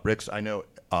bit about BRICS. I know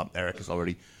Eric has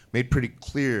already made pretty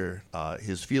clear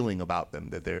his feeling about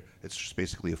them, that it's just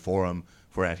basically a forum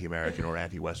for anti-American or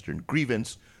anti-Western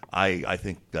grievance. I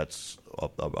think that's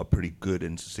a pretty good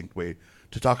and succinct way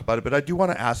to talk about it. But I do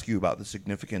want to ask you about the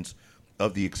significance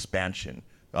of the expansion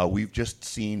We've just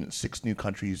seen 6 new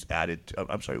countries added.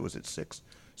 I'm sorry, was it 6?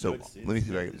 So let me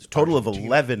see. It's a total of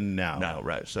 11 now. No,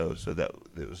 right. So that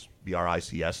it was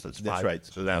BRICS. That's 5. That's right.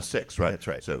 So now 6, right? That's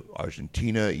right. So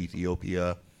Argentina,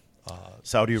 Ethiopia,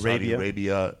 Saudi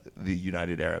Arabia, the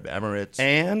United Arab Emirates,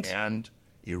 and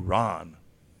Iran.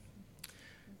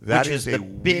 That is the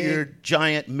big,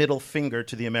 giant middle finger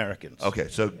to the Americans. Okay,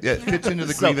 so it fits into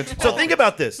the grievance. So think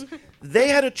about this. They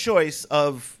had a choice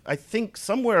of, I think,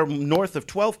 somewhere north of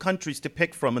 12 countries to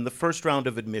pick from in the first round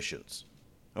of admissions.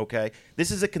 Okay? This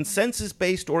is a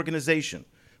consensus-based organization,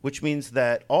 which means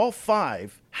that all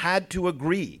 5 had to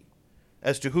agree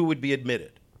as to who would be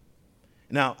admitted.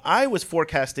 Now, I was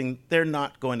forecasting they're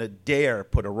not going to dare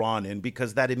put Iran in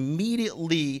because that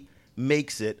immediately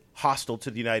makes it hostile to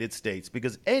the United States,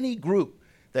 because any group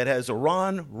that has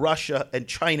Iran, Russia, and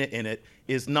China in it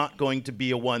is not going to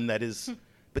be a one that is...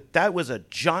 But that was a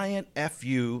giant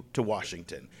FU to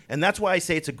Washington. And that's why I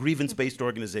say it's a grievance-based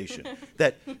organization.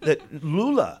 that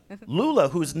Lula,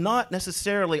 who's not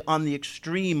necessarily on the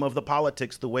extreme of the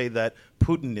politics the way that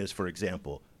Putin is, for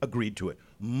example, agreed to it.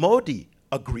 Modi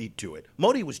agreed to it.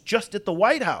 Modi was just at the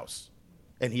White House,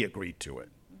 and he agreed to it.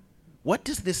 What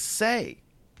does this say?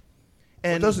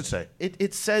 And what does it say?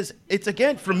 It says, it's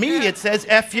again, for me, it says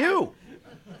FU.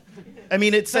 I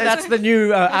mean, it says... So that's the new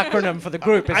acronym for the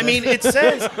group, isn't it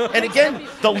says, and again,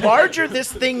 the larger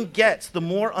this thing gets, the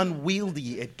more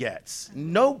unwieldy it gets.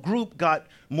 No group got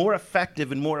more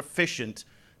effective and more efficient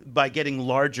by getting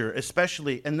larger,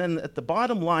 especially, and then at the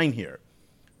bottom line here,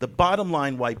 the bottom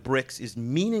line why BRICS is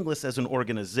meaningless as an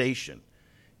organization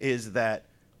is that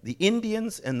the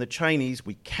Indians and the Chinese,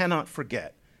 we cannot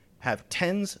forget, have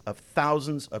tens of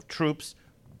thousands of troops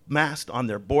massed on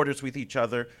their borders with each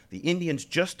other. The Indians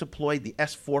just deployed the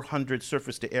S-400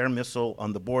 surface-to-air missile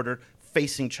on the border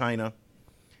facing China.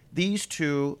 These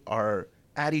two are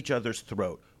at each other's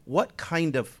throat. What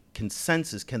kind of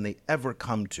consensus can they ever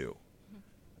come to?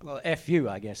 Well, FU,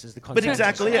 I guess, is the consensus. But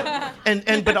exactly,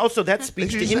 yeah. But also that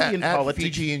speaks to Indian politics.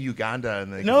 Fiji and Uganda,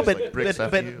 and they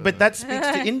but that speaks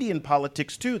to Indian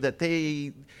politics too. That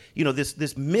they,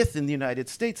 this myth in the United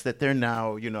States that they're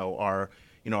now,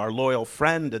 our loyal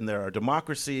friend and they're our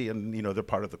democracy and they're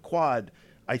part of the Quad.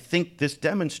 I think this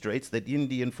demonstrates that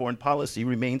Indian foreign policy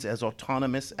remains as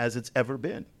autonomous as it's ever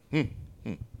been.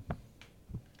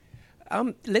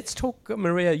 Let's talk,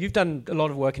 Maria, you've done a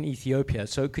lot of work in Ethiopia.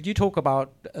 So could you talk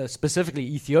about specifically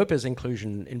Ethiopia's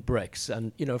inclusion in BRICS?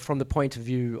 And, from the point of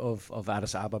view of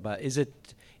Addis Ababa, is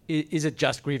it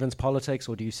just grievance politics,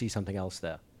 or do you see something else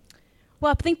there?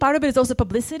 Well, I think part of it is also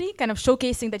publicity, kind of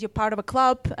showcasing that you're part of a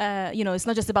club. It's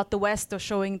not just about the West or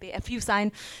showing the FU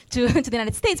sign to the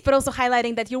United States, but also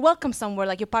highlighting that you're welcome somewhere,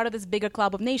 like you're part of this bigger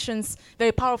club of nations,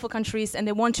 very powerful countries, and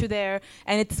they want you there.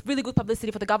 And it's really good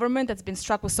publicity for the government that's been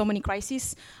struck with so many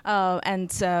crises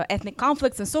and ethnic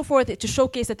conflicts and so forth, to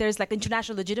showcase that there's like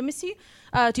international legitimacy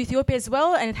to Ethiopia as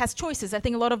well, and it has choices. I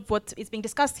think a lot of what is being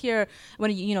discussed here,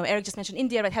 when Eric just mentioned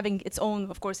India, right, having its own,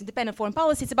 of course, independent foreign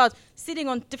policy, it's about sitting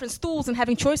on different stools and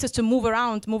having choices to move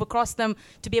around, move across them,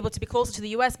 to be able to be closer to the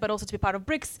US, but also to be part of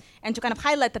BRICS, and to kind of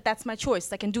highlight that that's my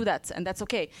choice. I can do that, and that's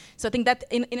okay. So I think that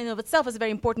in and of itself is a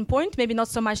very important point. Maybe not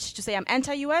so much to say I'm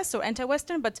anti-US or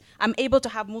anti-Western, but I'm able to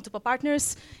have multiple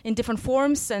partners in different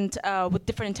forms and with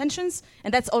different intentions,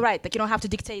 and that's all right. Like, you don't have to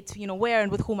dictate, where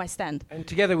and with whom I stand. And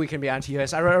together we can be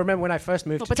anti-US. I remember when I first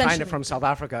moved to China from South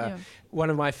Africa, one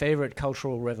of my favorite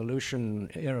Cultural Revolution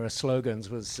era slogans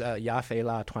was "Ya Fei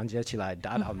La Tuan Jie Qi Lai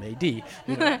Da Dao Mei Di."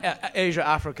 Asia,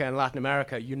 Africa, and Latin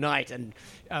America unite and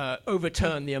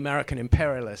overturn the American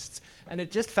imperialists. And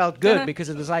it just felt good because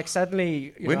it was like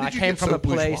suddenly, I came from a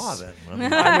place.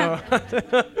 I know.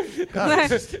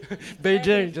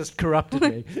 Beijing just corrupted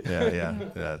me.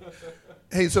 Yeah.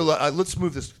 Hey, so let's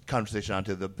move this conversation on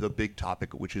to the big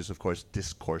topic, which is, of course,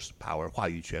 discourse power,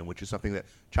 Huayuquan, which is something that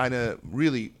China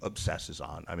really obsesses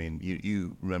on. I mean,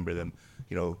 you remember them,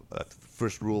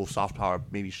 first rule of soft power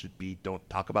maybe should be don't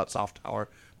talk about soft power,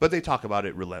 but they talk about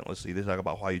it relentlessly. They talk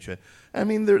about Huayuquan. I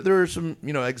mean, there are some,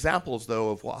 examples,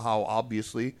 though, of how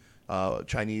obviously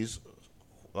Chinese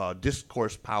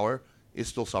discourse power is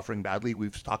still suffering badly.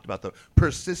 We've talked about the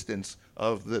persistence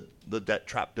of the debt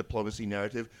trap diplomacy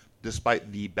narrative,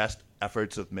 despite the best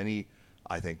efforts of many,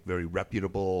 I think, very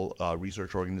reputable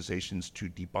research organizations to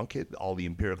debunk it, all the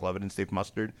empirical evidence they've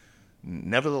mustered.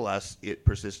 Nevertheless, it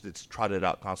persists. It's trotted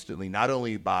out constantly, not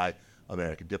only by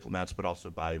American diplomats, but also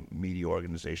by media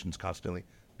organizations constantly.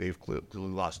 They've clearly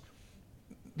lost.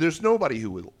 There's nobody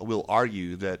who will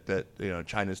argue that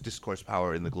China's discourse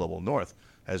power in the global north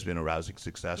has been a rousing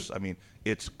success. I mean,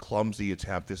 it's clumsy, it's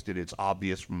ham-fisted, it's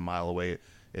obvious from a mile away.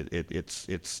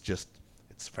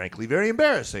 It's it's frankly very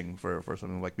embarrassing for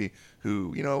someone like me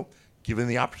who, given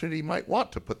the opportunity, might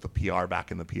want to put the PR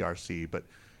back in the PRC, but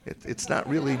it's not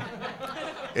really.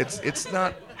 It's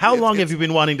not. How long have you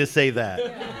been wanting to say that?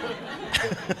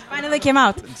 Finally came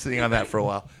out. Been sitting on that for a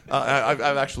while.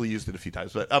 I've actually used it a few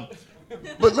times, but no.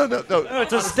 Oh,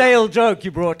 it's a stale joke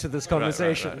you brought to this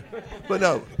conversation. Right. But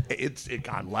no, it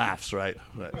got laughs, right?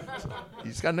 So you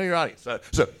just got to know your audience.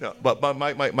 But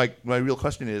my real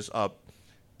question is,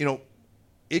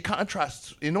 it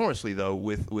contrasts enormously though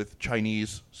with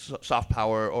Chinese soft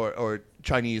power or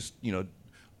Chinese,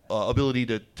 ability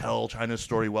to tell China's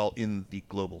story well in the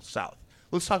global South.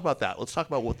 Let's talk about that. Let's talk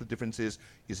about what the difference is.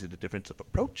 Is it a difference of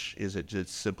approach? Is it just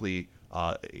simply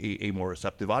a more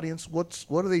receptive audience? What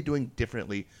are they doing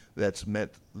differently that's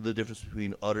meant the difference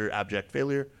between utter abject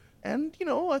failure and,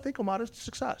 I think a modest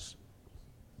success?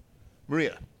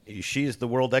 Maria. She is the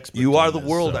world expert. You are the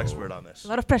world expert on this. A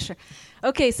lot of pressure.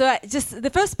 Okay, so just the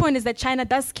first point is that China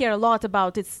does care a lot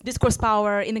about its discourse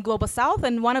power in the global South,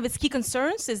 and one of its key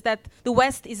concerns is that the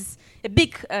West is a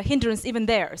big hindrance even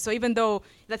there. So even though,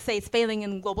 let's say, it's failing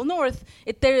in global North,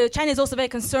 China is also very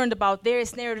concerned about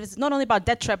various narratives, not only about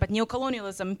death trap, but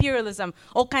neocolonialism, imperialism,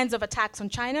 all kinds of attacks on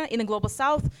China in the global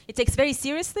South. It takes very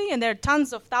seriously, and there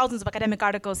are thousands of academic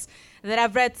articles that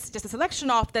I've read, just a selection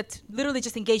of, that literally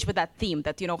just engage with that theme,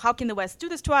 that, how can the West do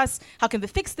this to us? How can we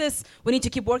fix this? We need to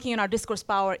keep working on our discourse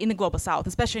power in the global South,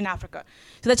 especially in Africa.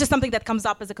 So that's just something that comes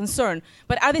up as a concern.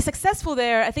 But are they successful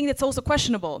there? I think that's also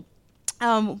questionable.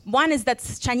 One is that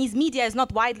Chinese media is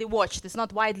not widely watched, it's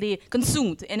not widely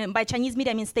consumed. And by Chinese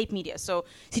media, I mean state media. So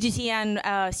CGTN,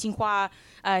 Xinhua,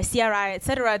 CRI,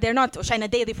 etc. They're not, China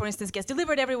Daily, for instance, gets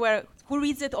delivered everywhere. Who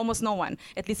reads it? Almost no one.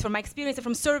 At least from my experience and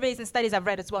from surveys and studies I've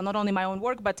read as well, not only my own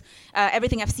work, but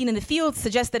everything I've seen in the field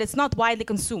suggests that it's not widely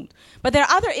consumed. But there are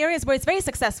other areas where it's very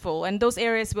successful, and those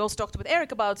areas we also talked with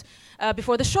Eric about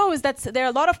before the show, is that there are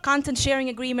a lot of content sharing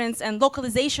agreements and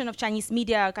localization of Chinese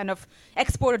media kind of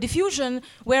export or diffusion,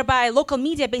 whereby local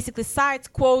media basically cites,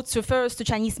 quotes, refers to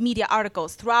Chinese media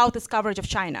articles throughout its coverage of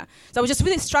China. So I was just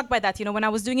really struck by that, when I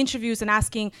was doing interviews and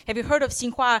asking, have you heard of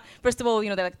Xinhua? First of all,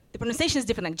 the pronunciation is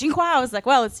different. Like Jinhua, I was like,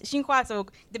 well, it's Xinhua, so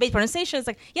debate pronunciation. It's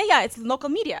like, yeah, it's local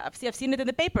media. I've seen it in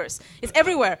the papers. It's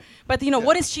everywhere. But,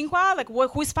 what is Xinhua? Like,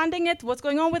 who is funding it? What's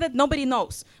going on with it? Nobody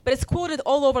knows. But it's quoted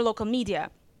all over local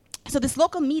media. So this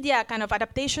local media kind of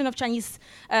adaptation of Chinese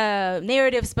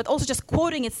narratives, but also just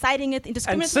quoting it, citing it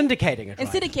indiscriminately. And syndicating it. And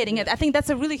syndicating it. I think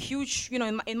that's a really huge,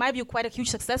 in my view, quite a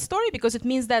huge success story, because it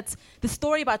means that the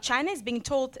story about China is being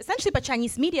told essentially by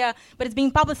Chinese media, but it's being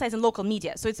publicized in local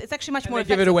media. So it's actually much more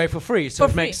effective. Give it away for free, so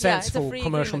it makes sense for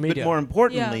commercial media. But more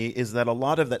importantly is that a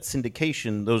lot of that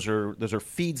syndication, those are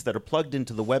feeds that are plugged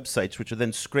into the websites, which are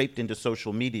then scraped into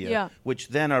social media, which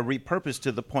then are repurposed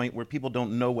to the point where people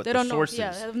don't know what the source is. They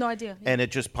have no idea. And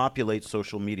it just populates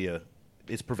social media.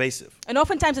 It's pervasive. And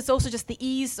oftentimes it's also just the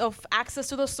ease of access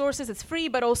to those sources. It's free,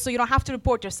 but also you don't have to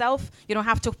report yourself. You don't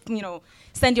have to,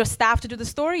 send your staff to do the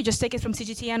story. You just take it from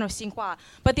CGTN or Xinhua.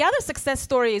 But the other success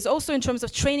story is also in terms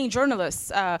of training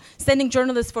journalists, sending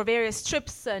journalists for various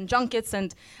trips and junkets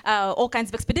and all kinds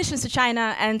of expeditions to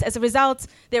China. And as a result,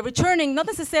 they're returning, not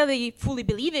necessarily fully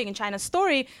believing in China's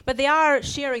story, but they are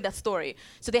sharing that story.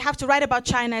 So they have to write about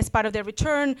China as part of their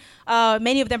return.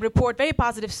 Many of them report very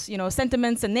positive,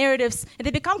 sentiments and narratives. And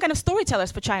they become kind of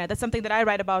storytellers for China. That's something that I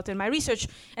write about in my research.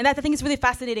 And that, I think, is really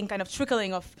fascinating kind of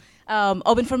trickling of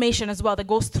information as well that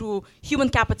goes through human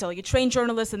capital. You train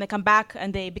journalists and they come back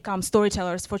and they become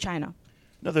storytellers for China.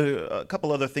 A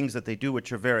couple other things that they do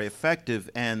which are very effective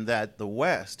and that the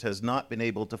West has not been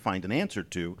able to find an answer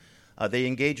to. They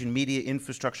engage in media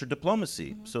infrastructure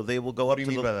diplomacy. Mm-hmm. So they will go up to... What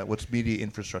do you mean by that? What's media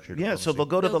infrastructure diplomacy? Yeah, so they'll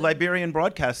go to the Liberian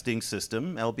Broadcasting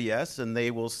System, LBS, and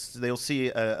they'll see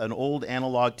an old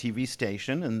analog TV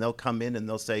station, and they'll come in and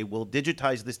they'll say, we'll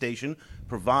digitize the station,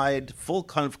 provide full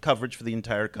coverage for the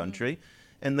entire country.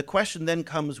 Mm-hmm. And the question then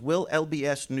comes, will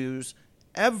LBS News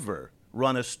ever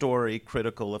run a story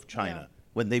critical of China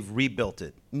when they've rebuilt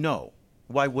it? No.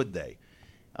 Why would they?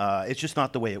 It's just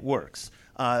not the way it works.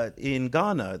 In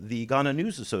Ghana, the Ghana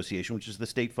News Association, which is the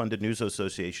state-funded news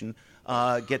association,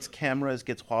 gets cameras,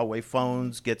 gets Huawei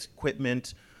phones, gets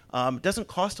equipment. It doesn't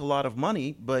cost a lot of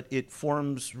money, but it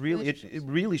forms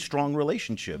really strong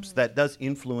relationships that does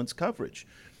influence coverage.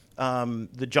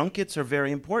 The junkets are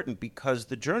very important because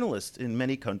the journalists in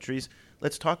many countries,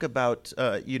 let's talk about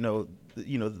the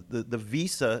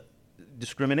visa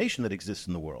discrimination that exists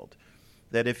in the world.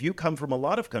 That if you come from a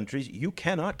lot of countries, you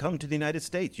cannot come to the United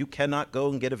States. You cannot go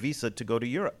and get a visa to go to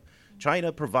Europe.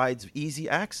 China provides easy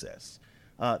access.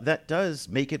 That does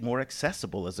make it more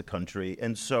accessible as a country.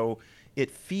 And so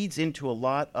it feeds into a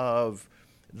lot of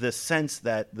the sense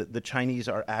that the Chinese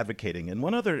are advocating. And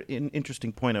one other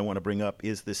interesting point I want to bring up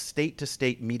is the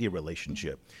state-to-state media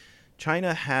relationship.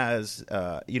 China has,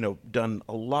 done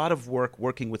a lot of work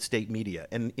working with state media,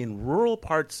 and in rural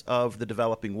parts of the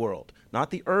developing world, not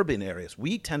the urban areas.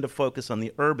 We tend to focus on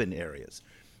the urban areas.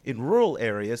 In rural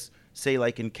areas, say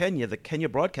like in Kenya, the Kenya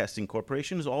Broadcasting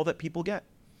Corporation is all that people get.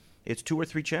 It's 2 or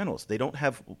 3 channels. They don't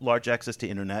have large access to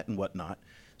internet and whatnot.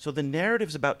 So the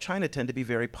narratives about China tend to be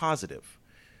very positive.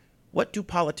 What do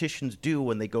politicians do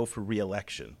when they go for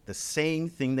re-election? The same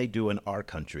thing they do in our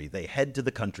country. They head to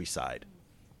the countryside.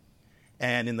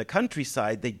 And in the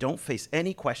countryside, they don't face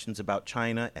any questions about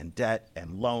China and debt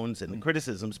and loans and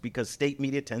criticisms because state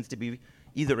media tends to be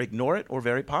either ignore it or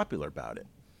very popular about it.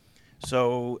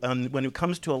 So when it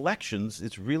comes to elections,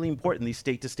 it's really important, these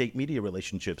state-to-state media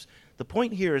relationships. The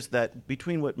point here is that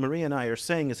between what Maria and I are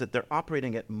saying is that they're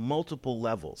operating at multiple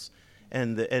levels.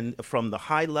 And from the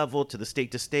high level to the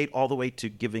state-to-state all the way to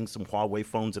giving some Huawei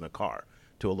phones in a car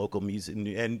to a local museum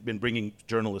and bringing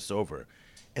journalists over.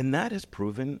 And that has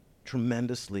proven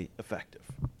tremendously effective.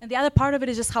 And the other part of it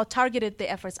is just how targeted the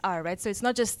efforts are, right? So it's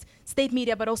not just state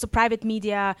media, but also private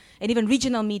media and even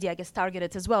regional media gets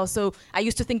targeted as well. So I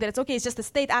used to think that it's just the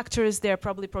state actors, they're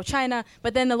probably pro-China,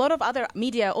 but then a lot of other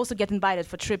media also get invited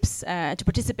for trips to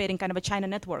participate in kind of a China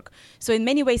network. So in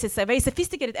many ways, it's a very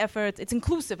sophisticated effort. It's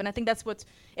inclusive, and I think that's what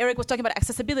Eric was talking about,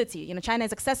 accessibility. You know, China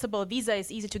is accessible, visa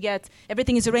is easy to get,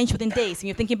 everything is arranged within days. And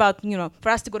you're thinking about, for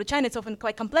us to go to China, it's often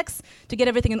quite complex to get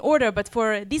everything in order, but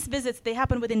for these visits, they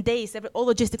happen within days. All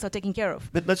logistics are taken care of.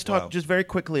 But let's talk just very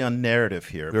quickly on narrative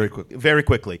here. Very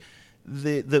quickly.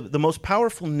 The most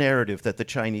powerful narrative that the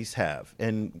Chinese have,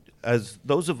 and as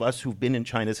those of us who've been in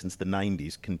China since the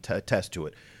 90s can attest to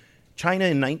it, China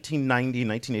in 1990,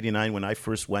 1989, when I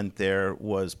first went there,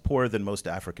 was poorer than most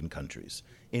African countries.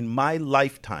 In my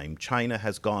lifetime, China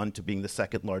has gone to being the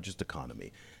second largest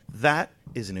economy. That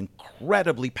is an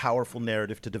incredibly powerful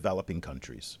narrative to developing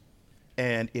countries.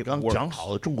 And it works.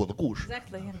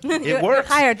 Exactly. It works.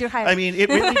 You're hired. I mean, it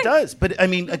really does. But I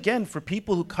mean, again, for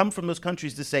people who come from those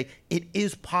countries to say it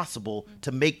is possible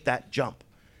to make that jump.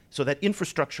 So that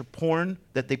infrastructure porn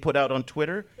that they put out on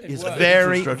Twitter is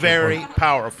very, very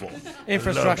powerful.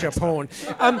 Infrastructure porn.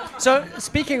 So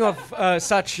speaking of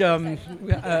such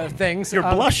things... You're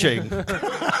blushing.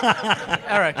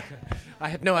 Eric, I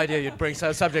had no idea you'd bring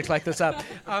subjects like this up.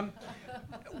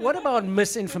 What about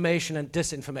misinformation and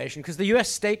disinformation? Because the U.S.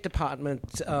 State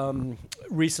Department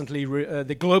recently,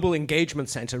 the Global Engagement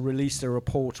Center released a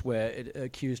report where it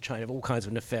accused China of all kinds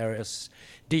of nefarious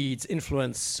deeds,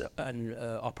 influence and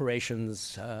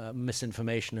operations,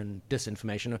 misinformation and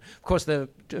disinformation. Of course, the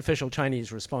official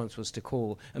Chinese response was to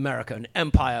call America an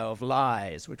empire of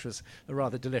lies, which was a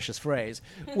rather delicious phrase.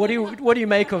 What do you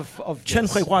make of Chen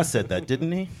Huihua said that,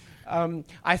 didn't he?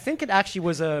 I think it actually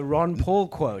was a Ron Paul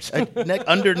quote.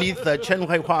 Underneath Chen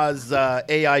Huihua's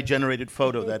AI-generated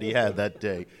photo that he had that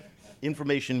day.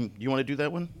 Information, you want to do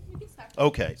that one?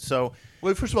 Okay, so...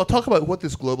 Well, first of all, talk about what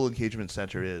this Global Engagement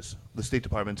Center is, the State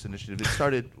Department's initiative. It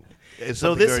started as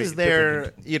so this is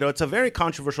their, it's a very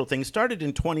controversial thing. It started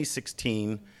in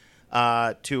 2016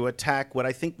 to attack what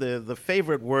I think the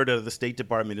favorite word of the State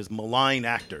Department is malign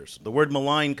actors. The word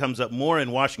malign comes up more in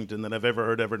Washington than I've ever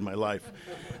heard in my life.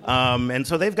 And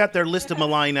so they've got their list of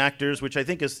malign actors, which I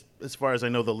think is, as far as I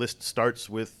know, the list starts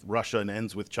with Russia and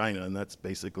ends with China, and that's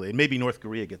basically, and maybe North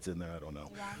Korea gets in there, I don't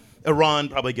know. Iran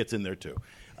probably gets in there too.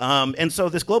 And so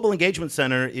this Global Engagement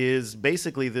Center is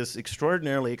basically this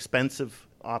extraordinarily expensive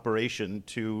operation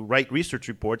to write research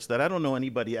reports that I don't know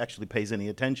anybody actually pays any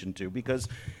attention to because...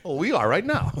 Well, we are right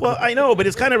now. Well, I know, but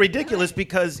it's kind of ridiculous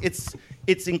because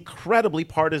it's incredibly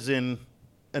partisan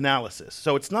analysis.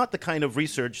 So it's not the kind of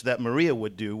research that Maria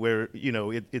would do where,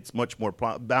 it's much more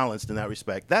balanced in that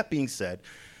respect. That being said,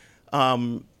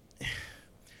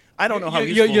 I don't know how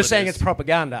useful you're saying it's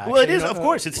propaganda. Actually. Well, it is, of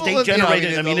course. It's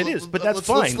state-generated. It is, but that's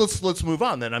fine. Let's move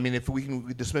on then. I mean, if we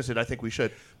can dismiss it, I think we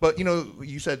should. But,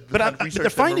 you said the but the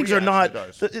findings are not...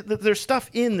 There's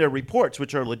stuff in their reports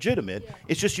which are legitimate. Yeah.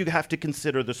 It's just you have to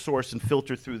consider the source and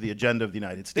filter through the agenda of the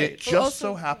United States. It just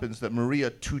so happens that Maria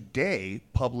today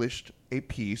published a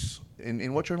piece,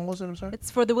 in what journal was it, I'm sorry? It's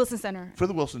for the Wilson Center. For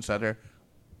the Wilson Center,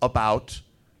 about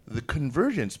the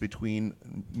convergence between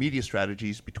media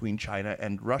strategies between China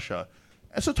and Russia.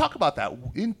 And so talk about that.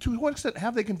 To what extent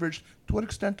have they converged? To what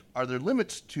extent are there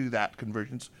limits to that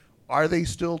convergence? Are they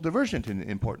still divergent in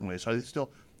important ways? Are they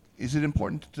still is it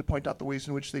important to point out the ways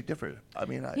in which they differ? I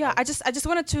mean, I just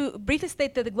wanted to briefly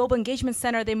state that the Global Engagement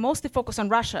Center, they mostly focus on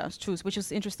Russia, which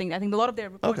is interesting. I think a lot of their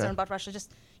reports are about Russia.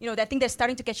 Just, I think they're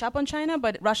starting to catch up on China,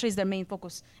 but Russia is their main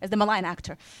focus as the malign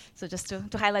actor. So just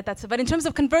to highlight that. But in terms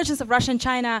of convergence of Russia and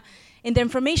China in the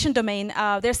information domain,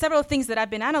 there are several things that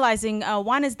I've been analyzing.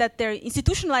 One is that they're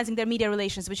institutionalizing their media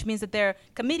relations, which means that their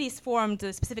committees formed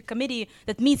a specific committee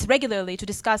that meets regularly to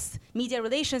discuss media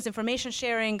relations, information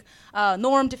sharing,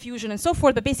 norm diffusion, and so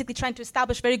forth, but basically trying to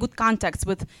establish very good contacts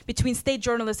between state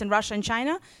journalists in Russia and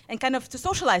China, and kind of to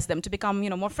socialize them to become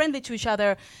more friendly to each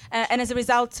other, and as a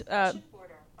result.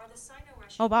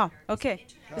 Oh wow! Okay,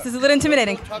 this is a little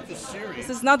intimidating. This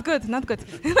is not good.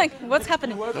 Like, what's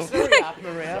happening?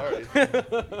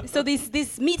 So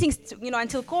these meetings,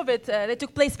 until COVID, they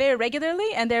took place very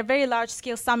regularly, and they're very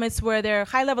large-scale summits where there are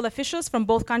high-level officials from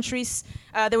both countries.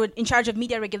 They were in charge of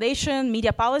media regulation,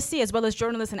 media policy, as well as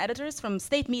journalists and editors from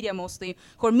state media mostly,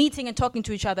 who are meeting and talking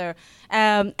to each other.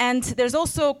 And there's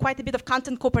also quite a bit of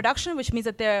content co-production, which means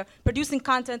that they're producing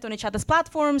content on each other's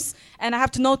platforms. And I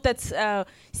have to note that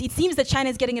it seems that China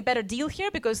is getting a better deal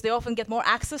here because they often get more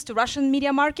access to Russian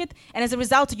media market, and as a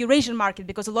result, to Eurasian market,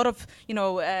 because a lot of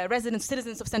resident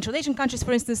citizens of Central Asian countries,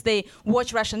 for instance, they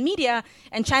watch Russian media,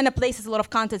 and China places a lot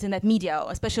of content in that media,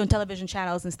 especially on television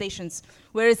channels and stations.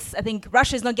 Whereas I think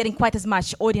Russia is not getting quite as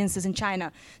much audiences in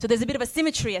China. So there's a bit of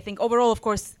asymmetry. I think overall, of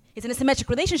course, it's an asymmetric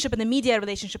relationship, and the media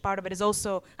relationship part of it is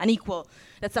also unequal.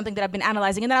 That's something that I've been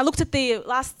analyzing. And then I looked at the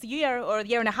last year or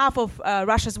year and a half of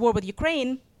Russia's war with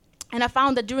Ukraine. And I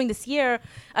found that during this year,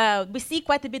 we see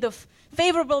quite a bit of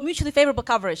mutually favorable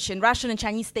coverage in Russian and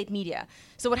Chinese state media.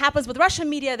 So what happens with Russian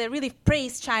media, they really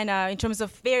praise China in terms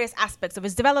of various aspects of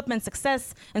its development,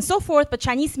 success, and so forth. But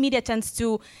Chinese media tends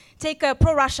to take a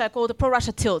called a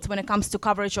pro-Russia tilt when it comes to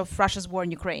coverage of Russia's war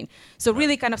in Ukraine. So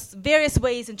really kind of various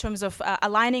ways in terms of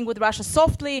aligning with Russia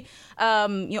softly,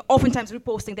 oftentimes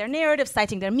reposting their narrative,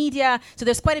 citing their media. So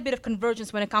there's quite a bit of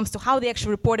convergence when it comes to how they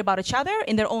actually report about each other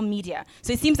in their own media.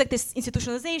 So it seems like this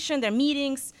institutionalization, their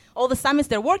meetings, all the summits,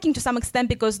 they're working to some extent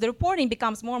because the reporting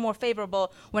becomes more and more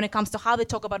favorable when it comes to how they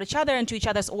talk about each other and to each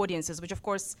other's audiences, which of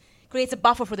course creates a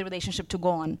buffer for the relationship to go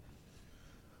on.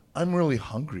 I'm really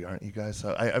hungry, aren't you guys?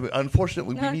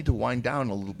 Unfortunately, we need to wind down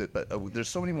a little bit, but there's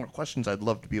so many more questions I'd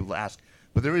love to be able to ask.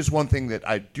 But there is one thing that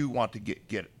I do want to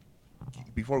get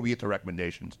before we get to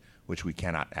recommendations, which we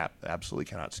absolutely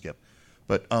cannot skip.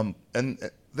 But and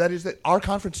that is that our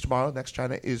conference tomorrow, Next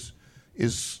China,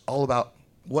 is all about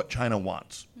what China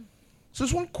wants. So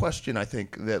there's one question I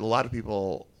think that a lot of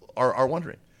people are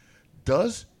wondering.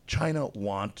 Does China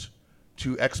want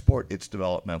to export its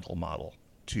developmental model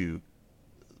to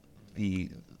the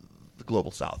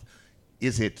global south?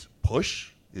 Is it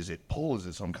push? Is it pull? Is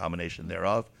it some combination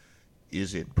thereof?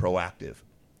 Is it proactive?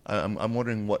 I'm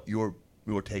wondering what your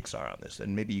takes are on this,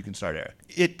 and maybe you can start, Eric.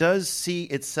 It does see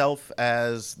itself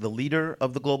as the leader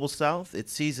of the global south. It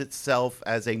sees itself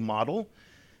as a model.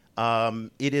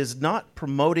 It is not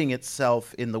promoting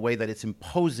itself in the way that it's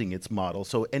imposing its model.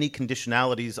 So any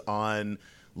conditionalities on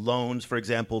loans, for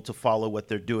example, to follow what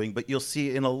they're doing. But you'll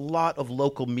see in a lot of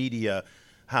local media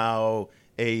how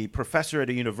a professor at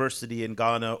a university in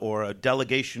Ghana or a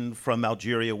delegation from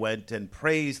Algeria went and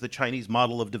praised the Chinese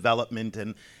model of development,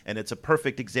 and it's a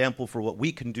perfect example for what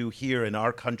we can do here in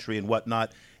our country and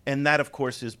whatnot. And that, of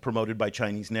course, is promoted by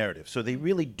Chinese narrative. So they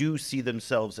really do see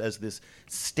themselves as this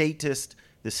statist,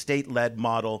 the state-led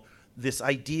model, this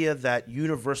idea that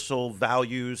universal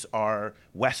values are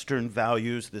Western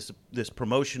values, this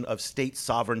promotion of state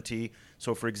sovereignty.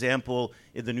 So, for example,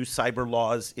 in the new cyber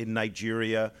laws in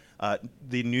Nigeria,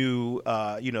 the new,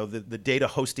 the data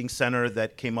hosting center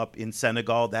that came up in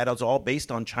Senegal, that is all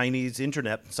based on Chinese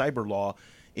internet cyber law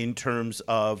in terms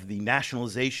of the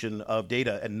nationalization of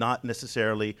data and not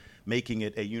necessarily making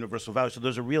it a universal value. So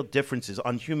those are real differences.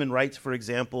 On human rights, for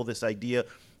example, this idea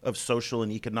of social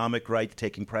and economic rights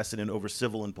taking precedent over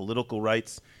civil and political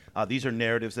rights. These are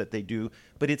narratives that they do.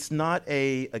 But it's not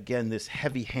this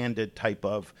heavy-handed type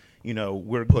of,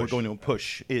 we're going to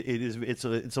push.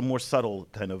 It's a more subtle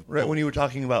kind of... Right, when you were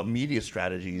talking about media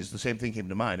strategies, the same thing came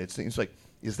to mind. It seems like,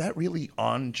 is that really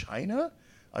on China?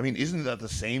 I mean, isn't that the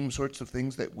same sorts of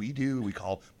things that we do, we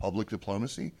call public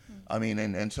diplomacy? I mean,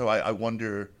 and so I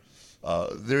wonder...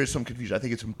 there is some confusion. I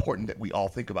think it's important that we all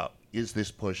think about, is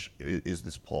this push, is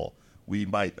this pull? We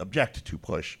might object to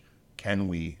push. Can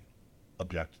we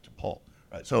object to pull?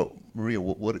 Right. So, Maria,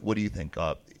 what do you think?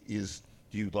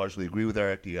 Do you largely agree with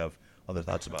Eric? Do you have other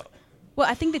thoughts about it? Well,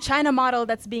 I think the China model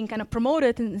that's being kind of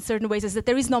promoted in certain ways is that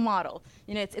there is no model.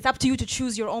 It's up to you to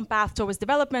choose your own path towards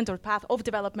development or path of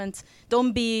development.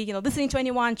 Don't be, listening to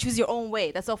anyone. Choose your own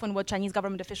way. That's often what Chinese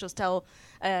government officials tell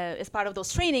as part of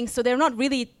those trainings. So they're not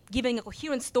really giving a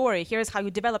coherent story. Here's how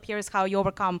you develop. Here's how you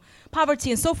overcome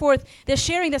poverty and so forth. They're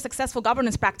sharing their successful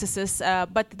governance practices,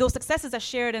 but those successes are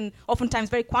shared in oftentimes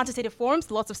very quantitative forms,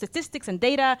 lots of statistics and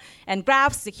data and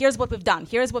graphs. Here's what we've done.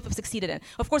 Here's what we've succeeded in.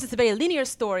 Of course, it's a very linear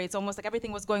story. It's almost like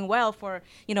everything was going well for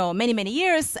many, many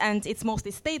years, and it's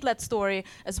mostly state-led story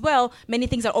as well. Many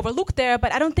things are overlooked there,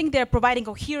 but I don't think they're providing a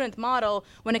coherent model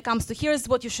when it comes to here's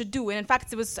what you should do. And in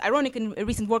fact, it was ironic in a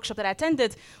recent workshop that I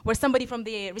attended where somebody from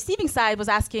the receiving side was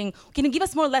asking, can you give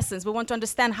us more lessons? We want to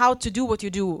understand how to do what you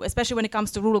do, especially when it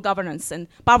comes to rural governance and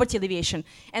poverty alleviation.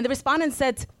 And the respondent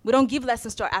said, we don't give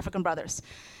lessons to our African brothers.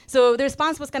 So the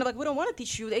response was kind of like, we don't want to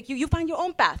teach you. Like, you find your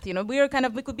own path.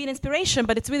 We could be an inspiration,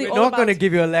 but it's really we're all not about... going to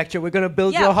give you a lecture. We're going to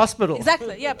build your hospital.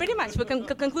 Exactly. Yeah, pretty much. We're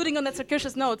concluding on that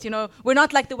circuitous note. We're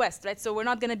not like the West, right? So we're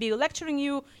not going to be lecturing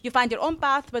you. You find your own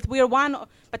path, but we are one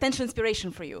potential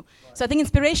inspiration for you. Right. So I think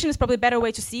inspiration is probably a better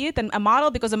way to see it than a model,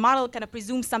 because a model kind of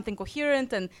presumes something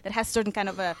coherent and that has certain kind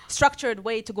of a structured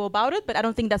way to go about it. But I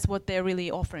don't think that's what they're really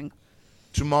offering.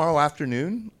 Tomorrow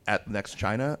afternoon at Next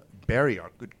China, Barry,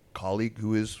 our good colleague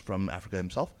who is from Africa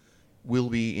himself, will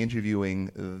be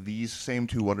interviewing these same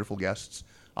two wonderful guests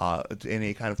in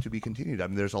a kind of to be continued. I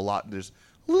mean, there's a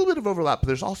little bit of overlap, but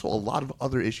there's also a lot of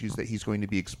other issues that he's going to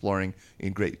be exploring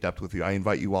in great depth with you. I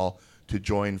invite you all to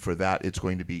join for that. It's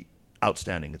going to be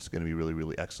outstanding. It's going to be really,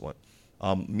 really excellent.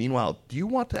 Meanwhile, do you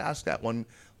want to ask that one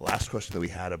last question that we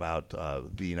had about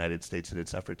the United States and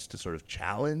its efforts to sort of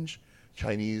challenge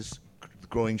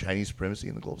growing Chinese supremacy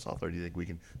in the global south, or do you think we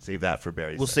can save that for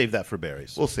Barry's? We'll save that for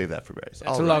Barry's.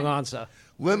 That's a long answer.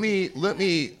 Let me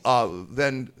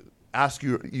then ask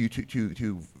you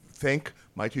to thank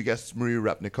my two guests, Maria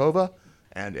Repnikova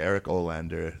and Eric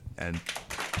Olander.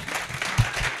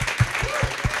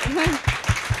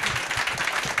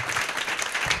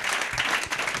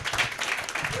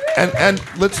 And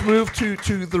let's move to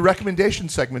the recommendation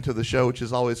segment of the show, which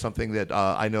is always something that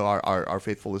I know our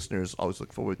faithful listeners always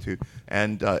look forward to.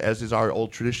 And as is our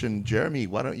old tradition, Jeremy,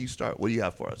 why don't you start? What do you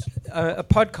have for us? A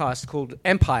podcast called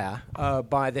Empire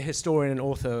by the historian and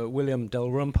author William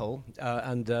Dalrymple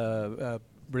and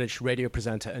British radio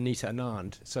presenter Anita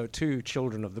Anand. So two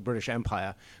children of the British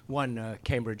Empire, one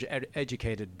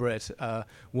Cambridge-educated Brit,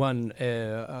 one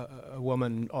a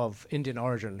woman of Indian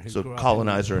origin. Who grew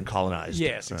colonizer and colonized.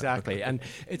 Yes, exactly. Right. And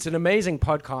it's an amazing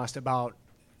podcast about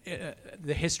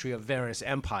the history of various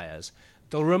empires.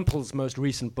 Dalrymple's most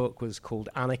recent book was called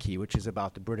Anarchy, which is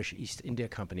about the British East India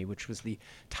Company, which was the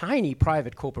tiny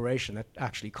private corporation that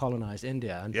actually colonized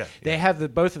India. And they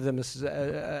have both of them as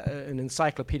an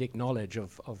encyclopedic knowledge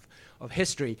of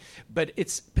history. But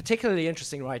it's particularly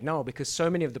interesting right now because so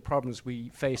many of the problems we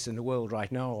face in the world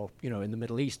right now, or in the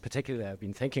Middle East particularly, I've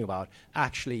been thinking about,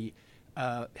 actually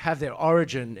have their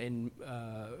origin in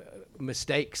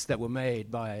mistakes that were made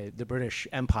by the British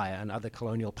Empire and other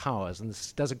colonial powers. And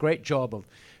this does a great job of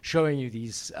showing you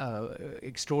these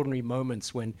extraordinary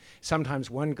moments when sometimes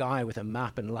one guy with a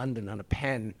map in London and a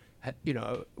pen,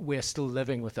 we're still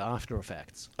living with the after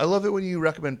effects. I love it when you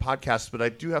recommend podcasts, but I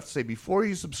do have to say, before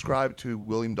you subscribe to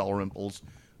William Dalrymple's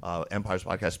Empires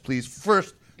podcast, please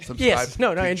first subscribe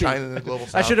to China and the Global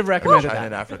South. I should have recommended China that.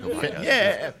 and Africa podcast.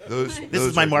 Yeah. This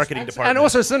is my marketing department. And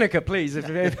also Seneca, please.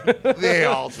 They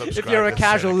all subscribe. If you're a to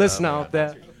casual Seneca. listener out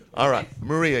there. All right.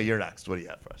 Maria, you're next. What do you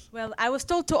have for us? Well, I was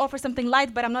told to offer something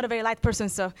light, but I'm not a very light person,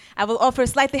 so I will offer a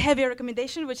slightly heavier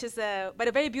recommendation, which is a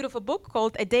very beautiful book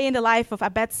called A Day in the Life of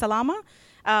Abed Salama.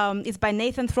 It's by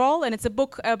Nathan Thrall, and it's a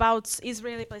book about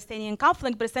Israeli-Palestinian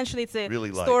conflict, but essentially it's a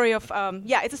story of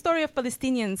it's a story of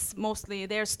Palestinians, mostly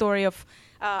their story of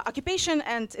occupation,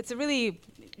 and it's a really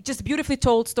just beautifully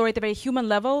told story at a very human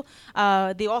level.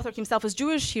 The author himself is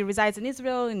Jewish. He resides in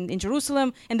Israel, in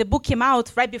Jerusalem, and the book came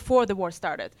out right before the war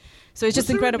started. So it's just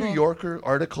incredible. Was there a New Yorker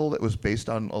article that was based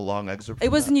on a long excerpt? It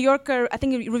was New Yorker, I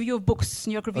think, a review of books,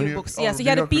 New York Review of Books. Yeah, so he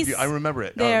had a piece. I remember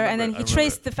it. There, and then he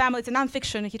traced the family. It's a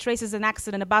nonfiction. He traces an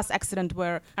accident, a bus accident,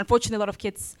 where unfortunately a lot of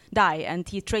kids die, and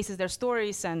he traces their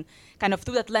stories and kind of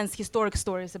through that lens, historic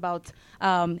stories about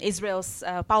Israel's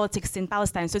politics in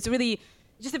Palestine. So it's really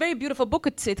just a very beautiful book.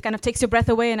 It kind of takes your breath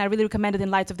away, and I really recommend it in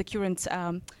light of the current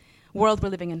world we're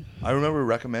living in. I remember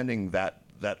recommending that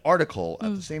article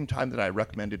at the same time that I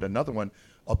recommended another one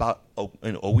about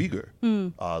an Uyghur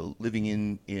living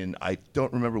in I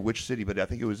don't remember which city, but I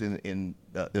think it was in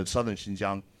southern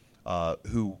Xinjiang,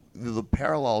 who the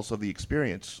parallels of the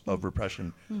experience of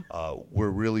repression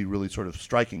were really, really sort of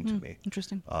striking to me.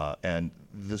 Interesting. And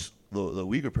the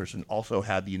Uyghur person also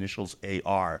had the initials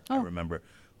AR, I remember.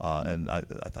 And I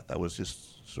thought that was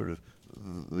just sort of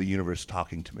the universe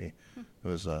talking to me. It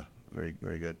was very,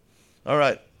 very good. All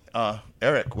right.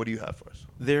 Eric, what do you have for us?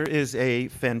 There is a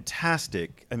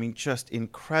fantastic, just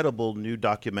incredible new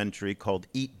documentary called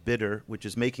Eat Bitter, which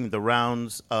is making the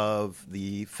rounds of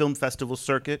the film festival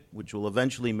circuit, which will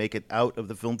eventually make it out of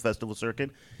the film festival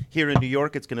circuit. Here in New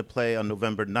York, it's going to play on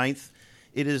November 9th.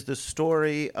 It is the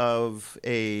story of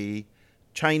a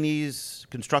Chinese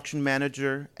construction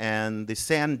manager and a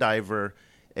sand diver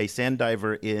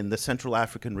in the Central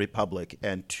African Republic,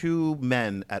 and two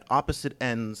men at opposite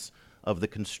ends of the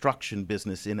construction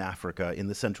business in Africa, in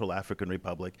the Central African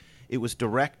Republic. It was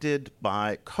co-directed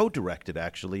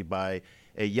actually, by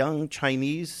a young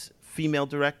Chinese female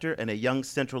director and a young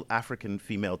Central African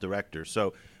female director.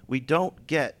 So we don't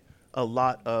get a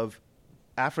lot of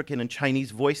African and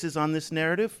Chinese voices on this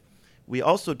narrative. We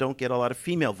also don't get a lot of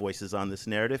female voices on this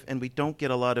narrative, and we don't get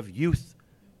a lot of youth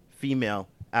female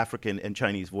African and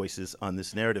Chinese voices on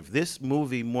this narrative. This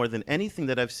movie, more than anything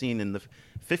that I've seen in the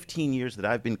 15 years that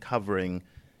I've been covering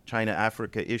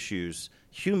China-Africa issues,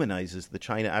 humanizes the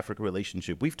China-Africa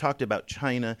relationship. We've talked about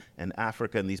China and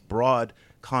Africa and these broad,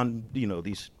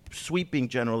 these sweeping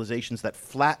generalizations that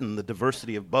flatten the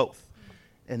diversity of both.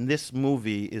 And this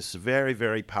movie is very,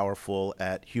 very powerful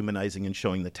at humanizing and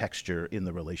showing the texture in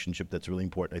the relationship that's really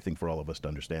important, I think, for all of us to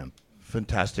understand.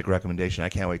 Fantastic recommendation. I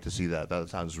can't wait to see that. That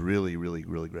sounds really, really,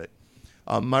 really great.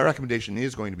 My recommendation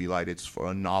is going to be light. It's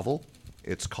for a novel.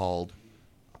 It's called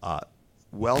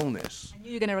Wellness. I knew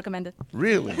you were going to recommend it.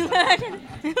 Really?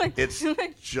 It's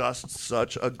just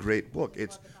such a great book.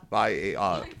 It's by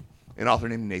an author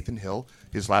named Nathan Hill.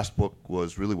 His last book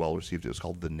was really well received. It was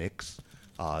called The Knicks.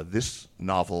 This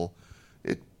novel,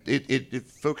 it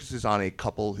focuses on a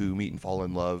couple who meet and fall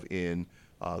in love in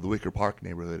the Wicker Park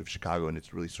neighborhood of Chicago, and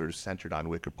it's really sort of centered on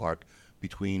Wicker Park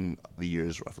between the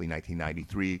years roughly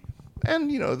 1993 and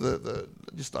the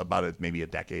just about maybe a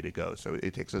decade ago. So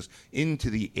it takes us into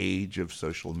the age of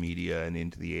social media and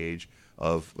into the age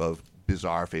of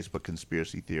bizarre Facebook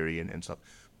conspiracy theory and stuff.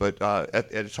 But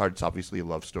at its heart, it's obviously a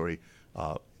love story.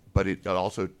 But it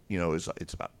also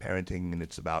it's about parenting, and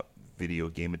it's about video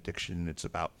game addiction. It's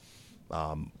about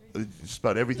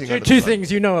everything. Two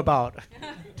things you know about.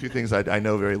 Two things I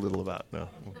know very little about. No,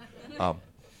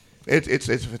 it's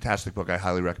a fantastic book. I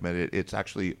highly recommend it. It's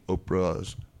actually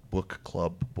Oprah's book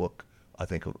club book, I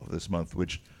think, of this month,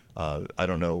 which I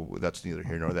don't know. That's neither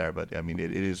here nor there, but I mean,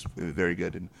 it is very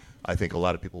good, and I think a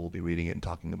lot of people will be reading it and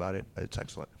talking about it. It's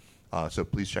excellent. So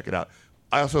please check it out.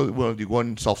 I also want to do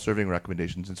one self-serving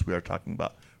recommendation, since we are talking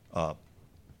about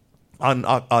on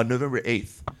November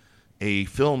 8th. A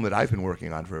film that I've been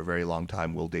working on for a very long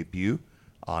time will debut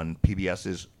on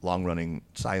PBS's long-running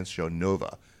science show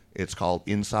Nova. It's called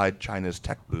Inside China's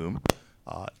Tech Boom.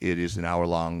 It is an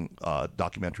hour-long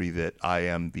documentary that I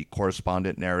am the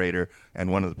correspondent, narrator,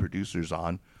 and one of the producers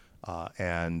on.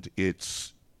 And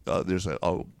it's there's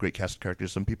a great cast of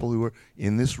characters. Some people who are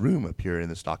in this room appear in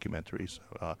this documentary.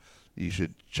 So you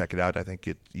should check it out. I think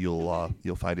you'll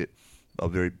find it a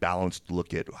very balanced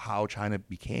look at how China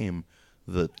became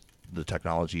the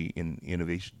technology and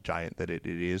innovation giant that it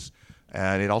is.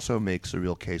 And it also makes a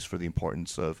real case for the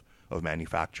importance of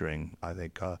manufacturing, I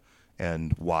think,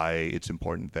 and why it's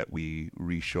important that we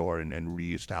reshore and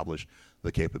reestablish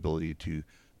the capability to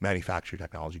manufacture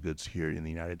technology goods here in the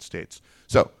United States.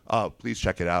 So please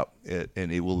check it out.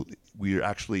 We're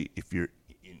actually, if you're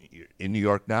in New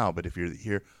York now, but if you're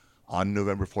here on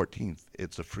November 14th,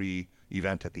 it's a free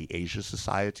event at the Asia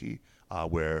Society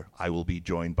where I will be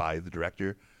joined by the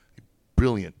director,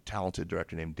 brilliant, talented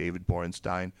director named David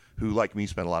Borenstein, who, like me,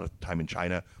 spent a lot of time in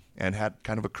China and had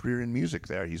kind of a career in music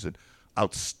there. He's an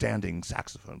outstanding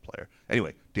saxophone player.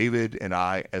 Anyway, David and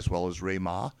I, as well as Ray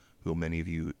Ma, who many of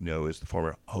you know is the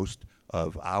former host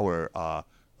of our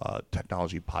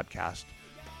technology podcast,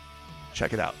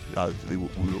 check it out.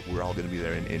 We're all going to be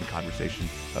there in conversation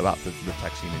about the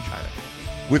tech scene in China.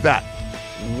 With that,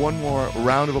 one more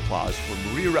round of applause for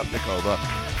Maria Repnikova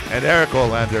and Eric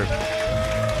Olander.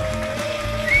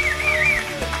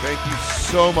 Thank you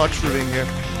so much for being here.